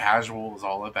a casual is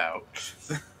all about.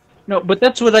 No, but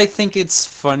that's what I think it's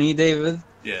funny, David.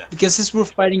 Yeah. Because since we're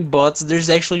fighting bots, there's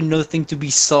actually nothing to be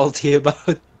salty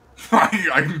about.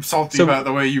 I'm salty about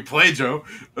the way you play, Joe.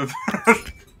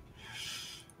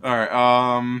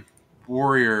 Alright,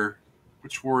 warrior.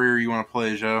 Which warrior you want to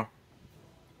play, Joe?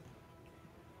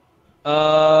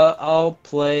 I'll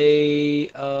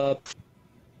play,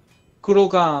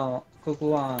 Kurokan.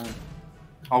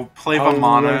 I'll play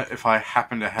Vamana if I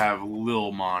happen to have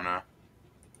Lil Mana.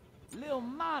 Lil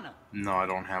Mana. No, I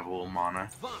don't have Lil Mana.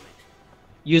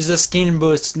 Use the skin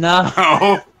boost now.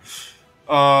 Oh!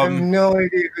 I have no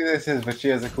idea who this is, but she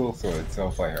has a cool sword, so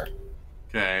I'll play her.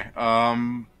 Okay,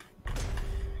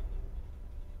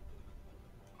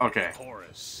 okay.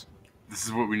 This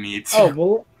is what we need. Oh,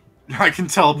 well, I can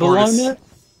teleport us. Bologna?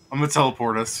 I'm gonna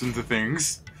teleport us into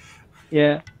things.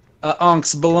 Yeah.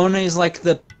 Ahnks, Bologna is like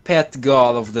the pet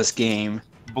god of this game.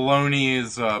 Bologna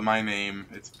is my name.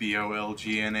 It's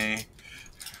Bolgna.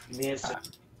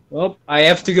 Well, I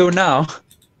have to go now.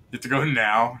 You have to go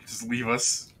now. Just leave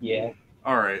us. Yeah.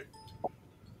 Alright.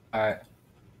 Alright.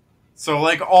 So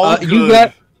like all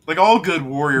good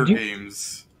warrior You-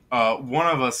 games, one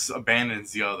of us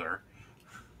abandons the other.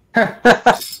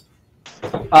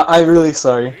 I'm really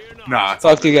sorry. Nah, it's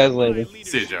Talk to you guys later.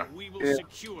 See you, Joe. Yeah.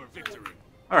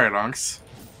 Alright, Ahnks.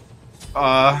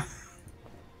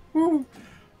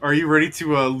 Are you ready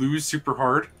to lose super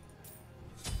hard?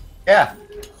 Yeah.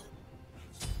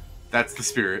 That's the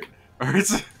spirit.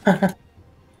 Alright. I'm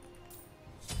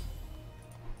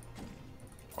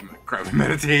gonna grab and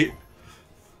meditate.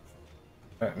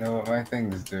 I don't know what my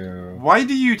things do. Why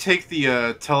do you take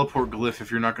the teleport glyph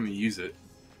if you're not gonna use it?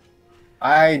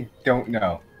 I don't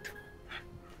know.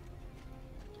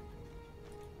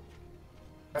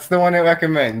 That's the one it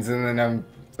recommends, and then I'm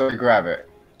so I grab it.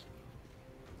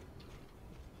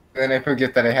 Then I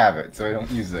forget that I have it, so I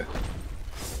don't use it.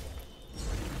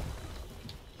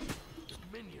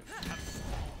 Minions.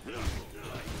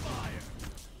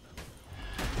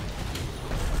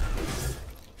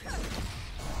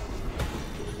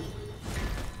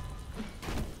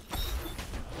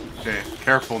 Okay,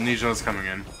 careful, Nijo's coming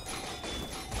in.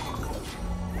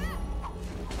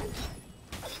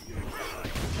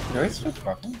 No, it's just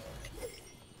fucking.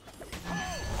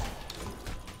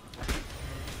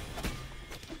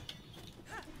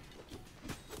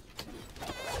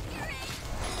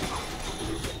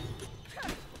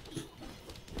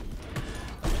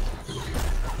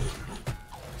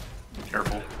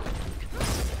 Careful.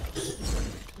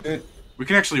 Dude. We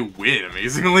can actually win,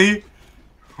 amazingly,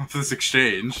 with this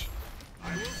exchange.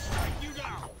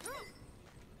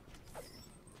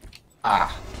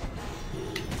 Ah.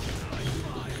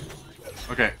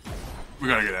 Okay, we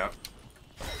gotta get out.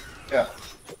 Yeah.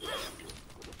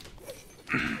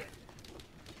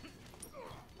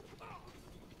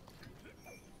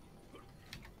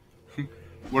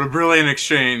 What a brilliant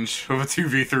exchange of a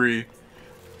 2v3.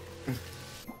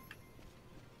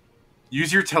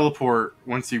 Use your teleport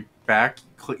once you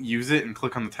use it and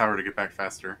click on the tower to get back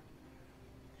faster.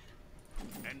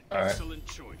 An excellent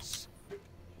choice.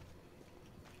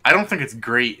 I don't think it's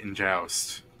great in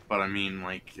Joust, but I mean,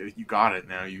 like, you got it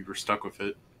now. You were stuck with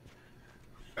it.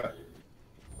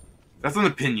 That's an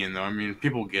opinion, though. I mean,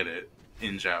 people get it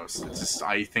in Joust. It's just,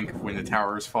 I think when the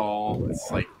towers fall,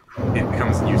 it's like, it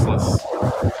becomes useless.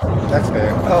 That's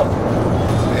fair. Oh.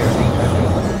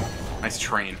 Nice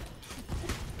train.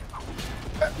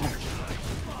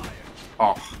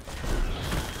 Oh.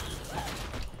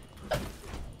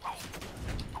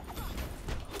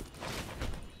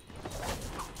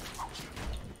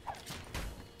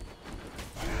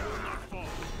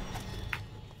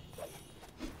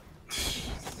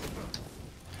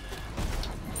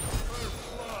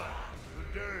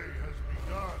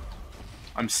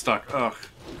 I'm stuck. Ugh.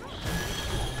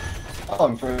 Oh,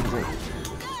 I'm frozen.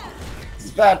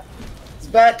 It's bad. It's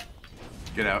bad.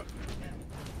 Get out.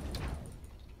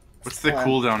 What's the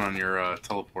cooldown on your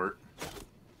teleport?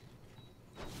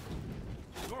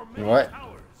 What?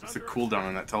 What's the cooldown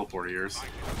on that teleport of yours?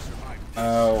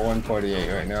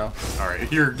 148 right now.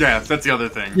 Alright, yeah, that's the other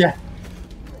thing. Yeah.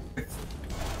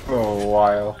 For a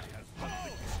while.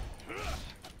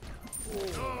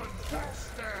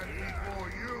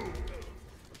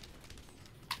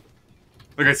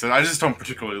 Like I said, I just don't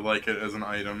particularly like it as an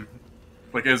item.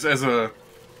 Like, as a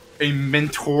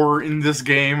mentor in this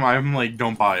game, I'm like,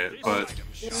 don't buy it. But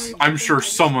I'm sure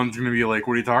someone's gonna be like,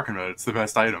 what are you talking about? It's the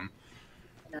best item.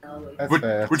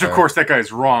 Which of course, that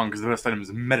guy's wrong, because the best item is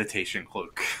a meditation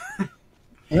cloak.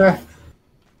 Yeah.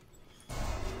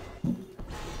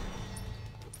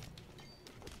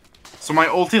 So my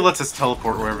ulti lets us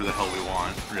teleport wherever the hell we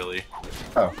want, really.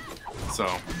 Oh. So.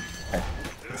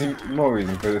 See, more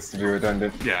reason for this to be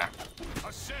redundant. Yeah.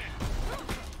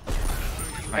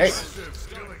 Nice.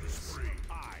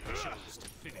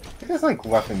 There's like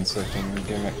weapon switching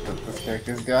gimmick that this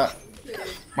character's got.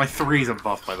 My 3's a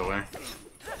buff, by the way.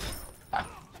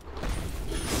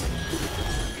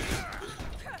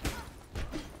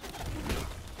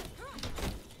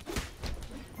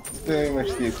 It's very much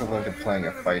the equivalent of playing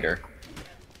a fighter.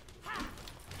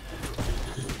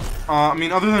 I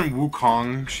mean, other than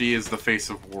Wukong, she is the face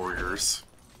of warriors.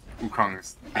 Wukong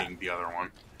is being the other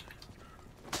one.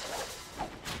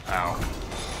 Ow.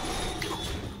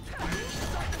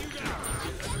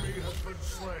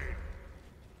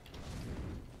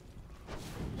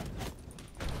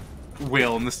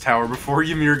 Wail in this tower before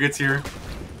Ymir gets here.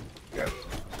 Go.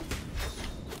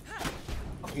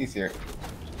 He's here.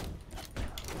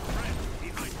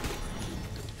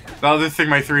 The other thing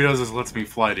my 3 does is lets me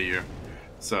fly to you.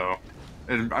 So,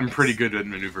 and I'm pretty good at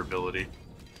maneuverability.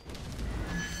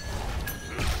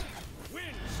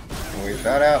 Wait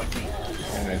that out,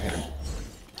 and then hit him.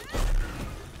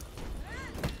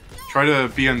 Try to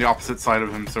be on the opposite side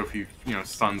of him, so if he,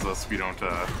 stuns us, we don't,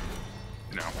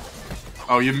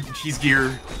 Oh, he's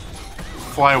gear.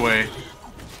 Fly away.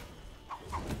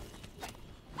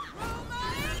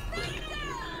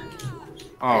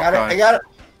 Oh, I got God. it, I got it.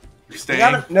 You're staying?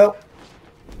 I got it. Nope.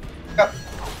 Yep.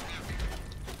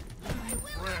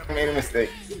 I made a mistake.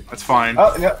 That's fine.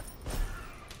 Oh, no.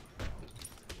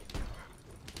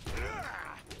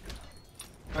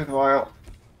 That's wild.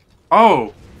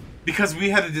 Oh! Because we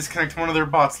had to disconnect one of their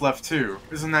bots left too.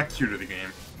 Isn't that cute of the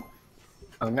game?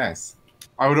 Oh, nice.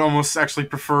 I would almost actually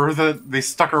prefer that they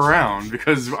stuck around,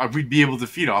 because we'd be able to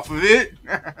feed off of it.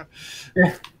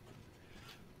 Yeah.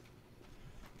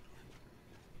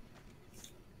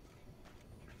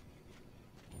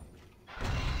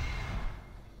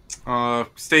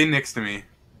 Stay next to me.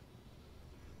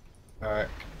 Alright.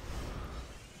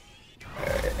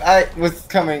 I was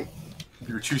coming.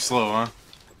 You're too slow, huh?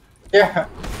 Yeah.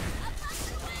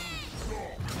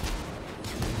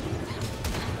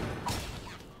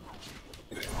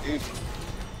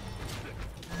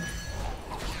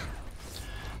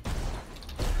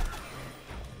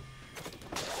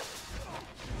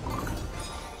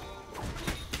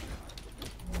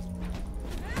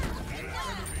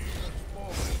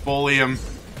 Bully him.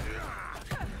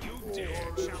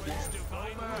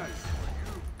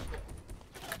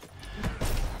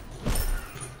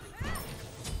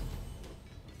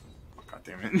 God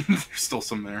damn it. There's still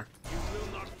some there.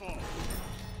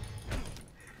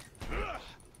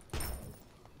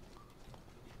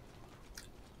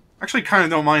 Actually, kind of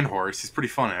don't mind Horus. He's pretty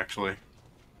fun, actually.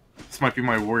 This might be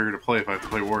my warrior to play if I have to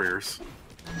play warriors.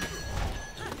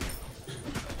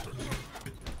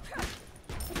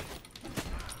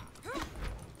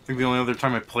 I think the only other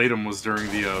time I played him was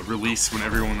during the release when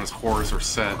everyone was Horus or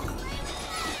Set.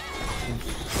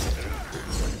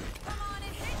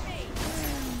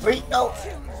 Wait, no!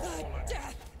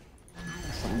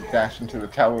 Dash into the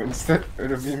tower instead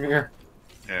of Ymir.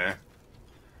 Yeah.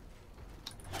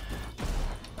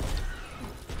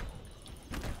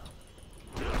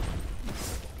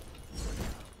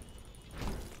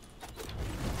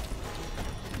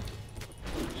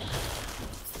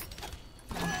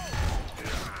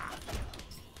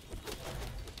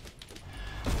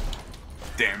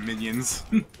 Damn minions.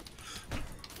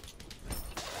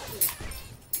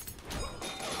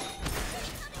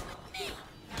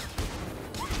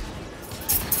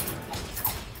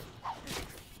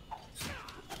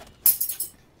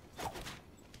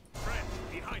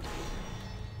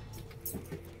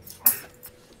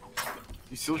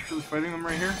 You still really fighting them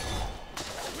right here?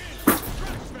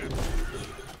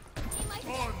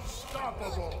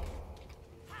 Unstoppable.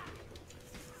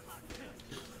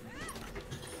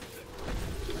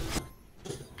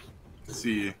 Let's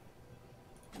see.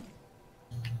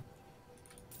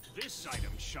 This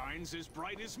item shines as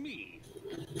bright as me.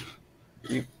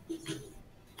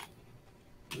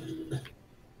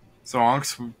 So,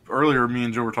 Ahnks, earlier me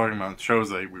and Joe were talking about shows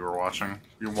that we were watching.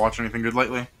 You watch anything good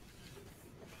lately?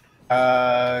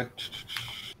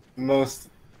 Most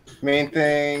main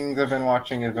things I've been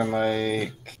watching have been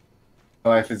like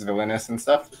My Life is Villainous and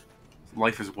stuff.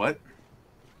 Life is what?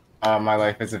 My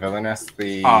Life is a Villainous.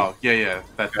 The Oh, yeah,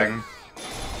 that thing.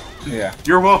 yeah.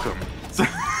 You're welcome.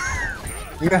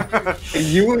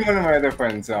 You and one of my other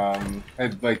friends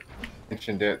had like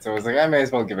mentioned it, so I was like, I may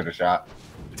as well give it a shot.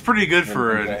 It's pretty good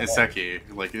for an isekai.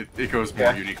 Like, it goes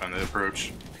more unique on the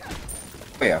approach.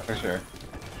 Oh, yeah, for sure.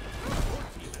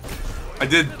 I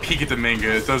did peek at the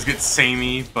manga. It does get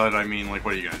samey, but I mean, like,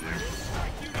 what are you gonna do?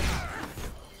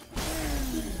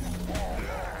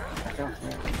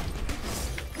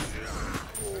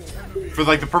 For,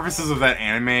 like, the purposes of that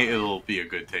anime, it'll be a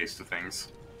good taste of things.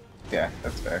 Yeah,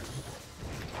 that's fair.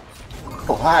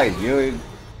 Oh, hi, you.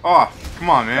 Oh,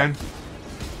 come on, man.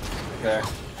 Okay.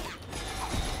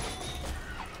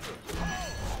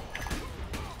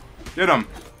 Get him.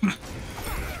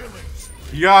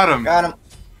 You got him. Got him.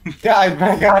 Yeah, I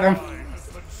got him.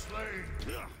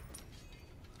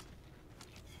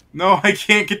 No, I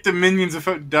can't get the minions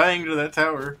without dying to that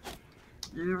tower.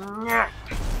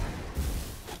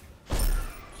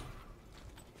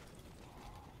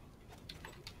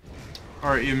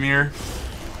 Alright, Ymir.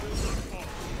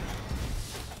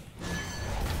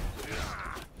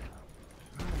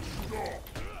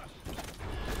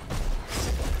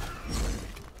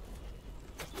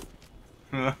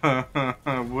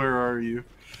 Where are you?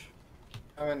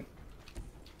 Coming.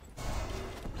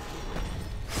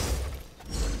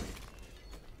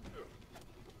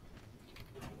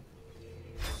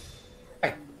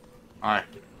 Hey. Alright.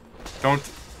 Don't.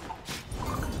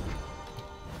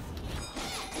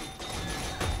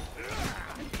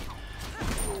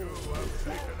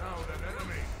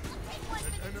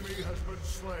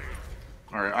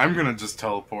 Alright, I'm gonna just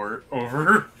teleport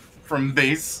over from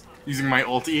base using my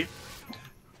ulti.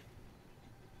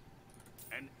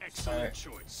 An excellent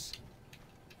choice.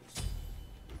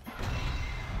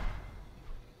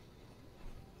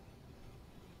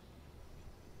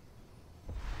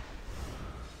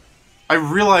 I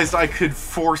realized I could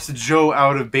force Joe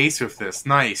out of base with this.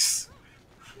 Nice.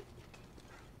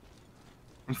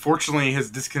 Unfortunately,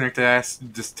 his disconnected ass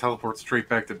just teleports straight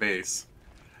back to base.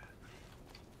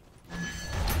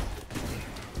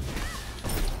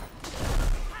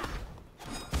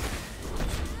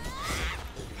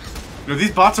 You know,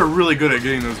 these bots are really good at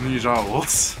getting those ninja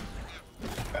ults.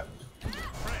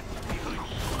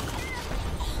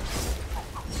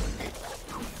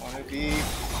 be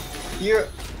here.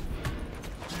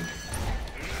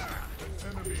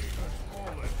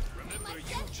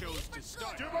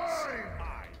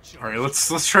 All right,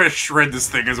 let's try to shred this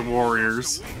thing as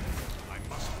warriors.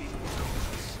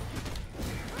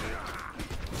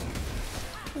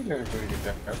 We're doing a pretty good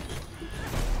job.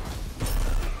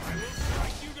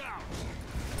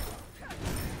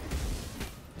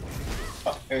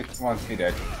 Oh, it wants to be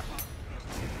dead.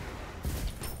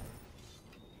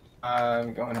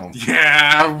 I'm going home.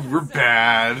 Yeah, we're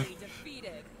bad.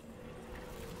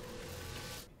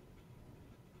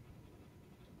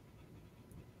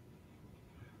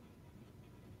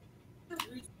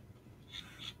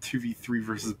 2v3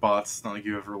 versus bots. It's not like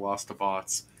you ever lost to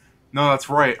bots. No, that's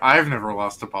right. I've never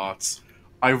lost to bots.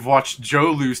 I've watched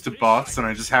Joe lose to bots, and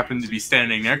I just happened to be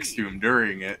standing next to him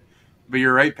during it. But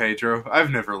you're right, Pedro. I've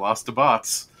never lost to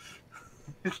bots.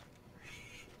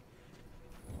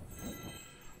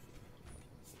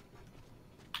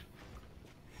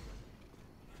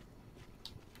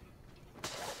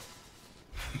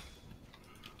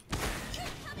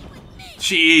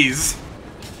 Jeez.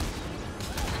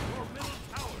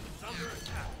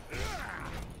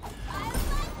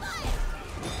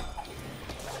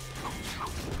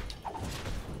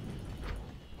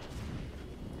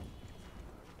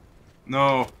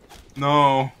 No.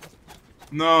 No.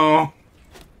 No.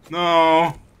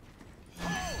 No.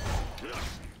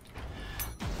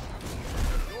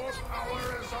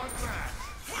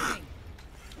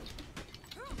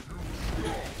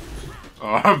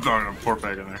 Oh, I'm throwing a port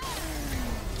bag in there.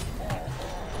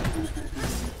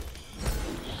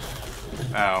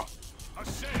 Ow.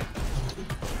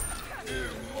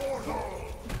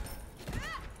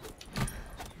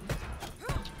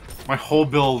 My whole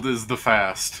build is the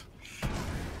fast.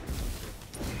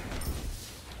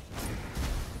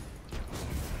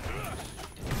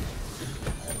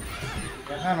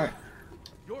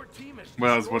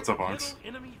 Well, what's up, Ahnks?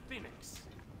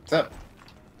 What's up?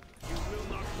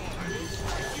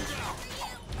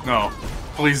 No.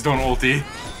 Please don't ulti.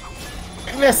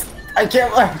 I missed! I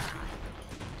can't laugh!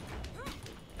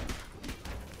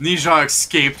 Nisha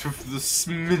escaped with the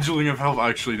smidgeling of health.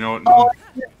 Actually, no. Oh,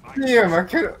 I see him! I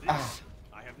could've... Ah.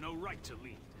 I have no right to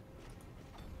lead.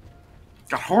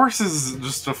 God, Horus is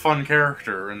just a fun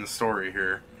character in the story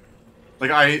here.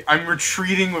 Like, I'm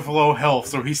retreating with low health,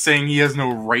 so he's saying he has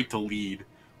no right to lead.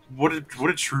 What a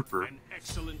trooper. An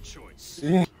excellent choice.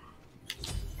 Yeah.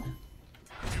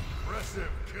 Impressive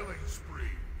killing spree.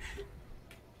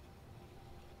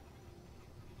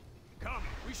 Come,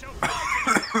 we shall.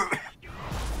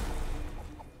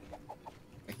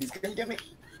 He's gonna get me.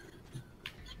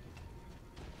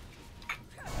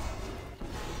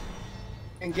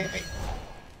 And get me.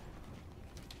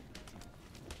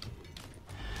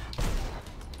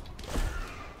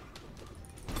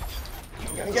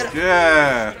 I'm gonna get him.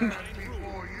 Yeah.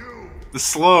 The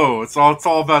slow. It's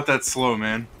all about that slow,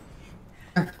 man.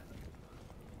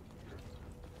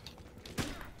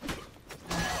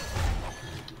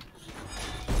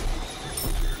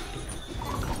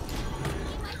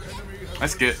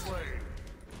 Nice get.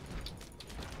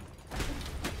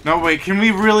 No, wait, can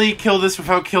we really kill this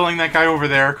without killing that guy over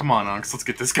there? Come on, Ahnks, let's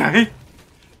get this guy.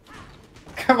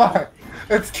 Come on,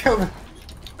 let's kill him.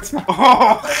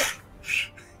 Oh!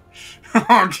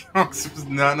 Ahnks was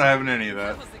not having any of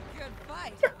that.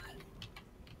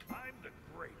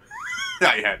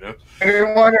 Yeah, you had to. I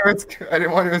didn't want to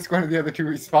risk one of the other two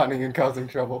respawning and causing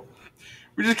trouble.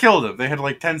 We just killed him. They had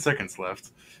like 10 seconds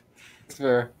left. It's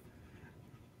fair.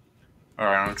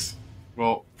 Alright, Ahnks.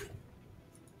 Well,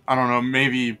 I don't know,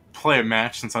 maybe play a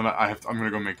match since I'm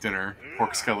gonna go make dinner.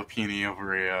 Pork scallopini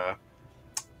over a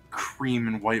cream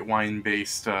and white wine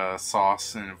based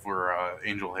sauce and over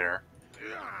angel hair.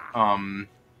 Yeah,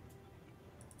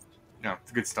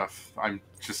 good stuff. I'm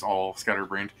just all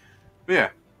scatterbrained. But yeah.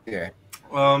 Yeah.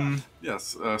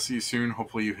 Yes, see you soon.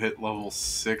 Hopefully you hit level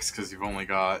 6 because you've only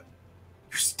got...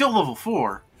 You're still level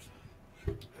 4!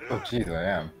 Oh, jeez, I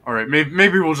am. Alright,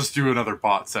 maybe we'll just do another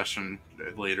bot session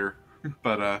later.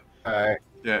 But, Alright.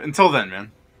 yeah, until then,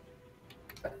 man.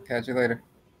 Catch you later.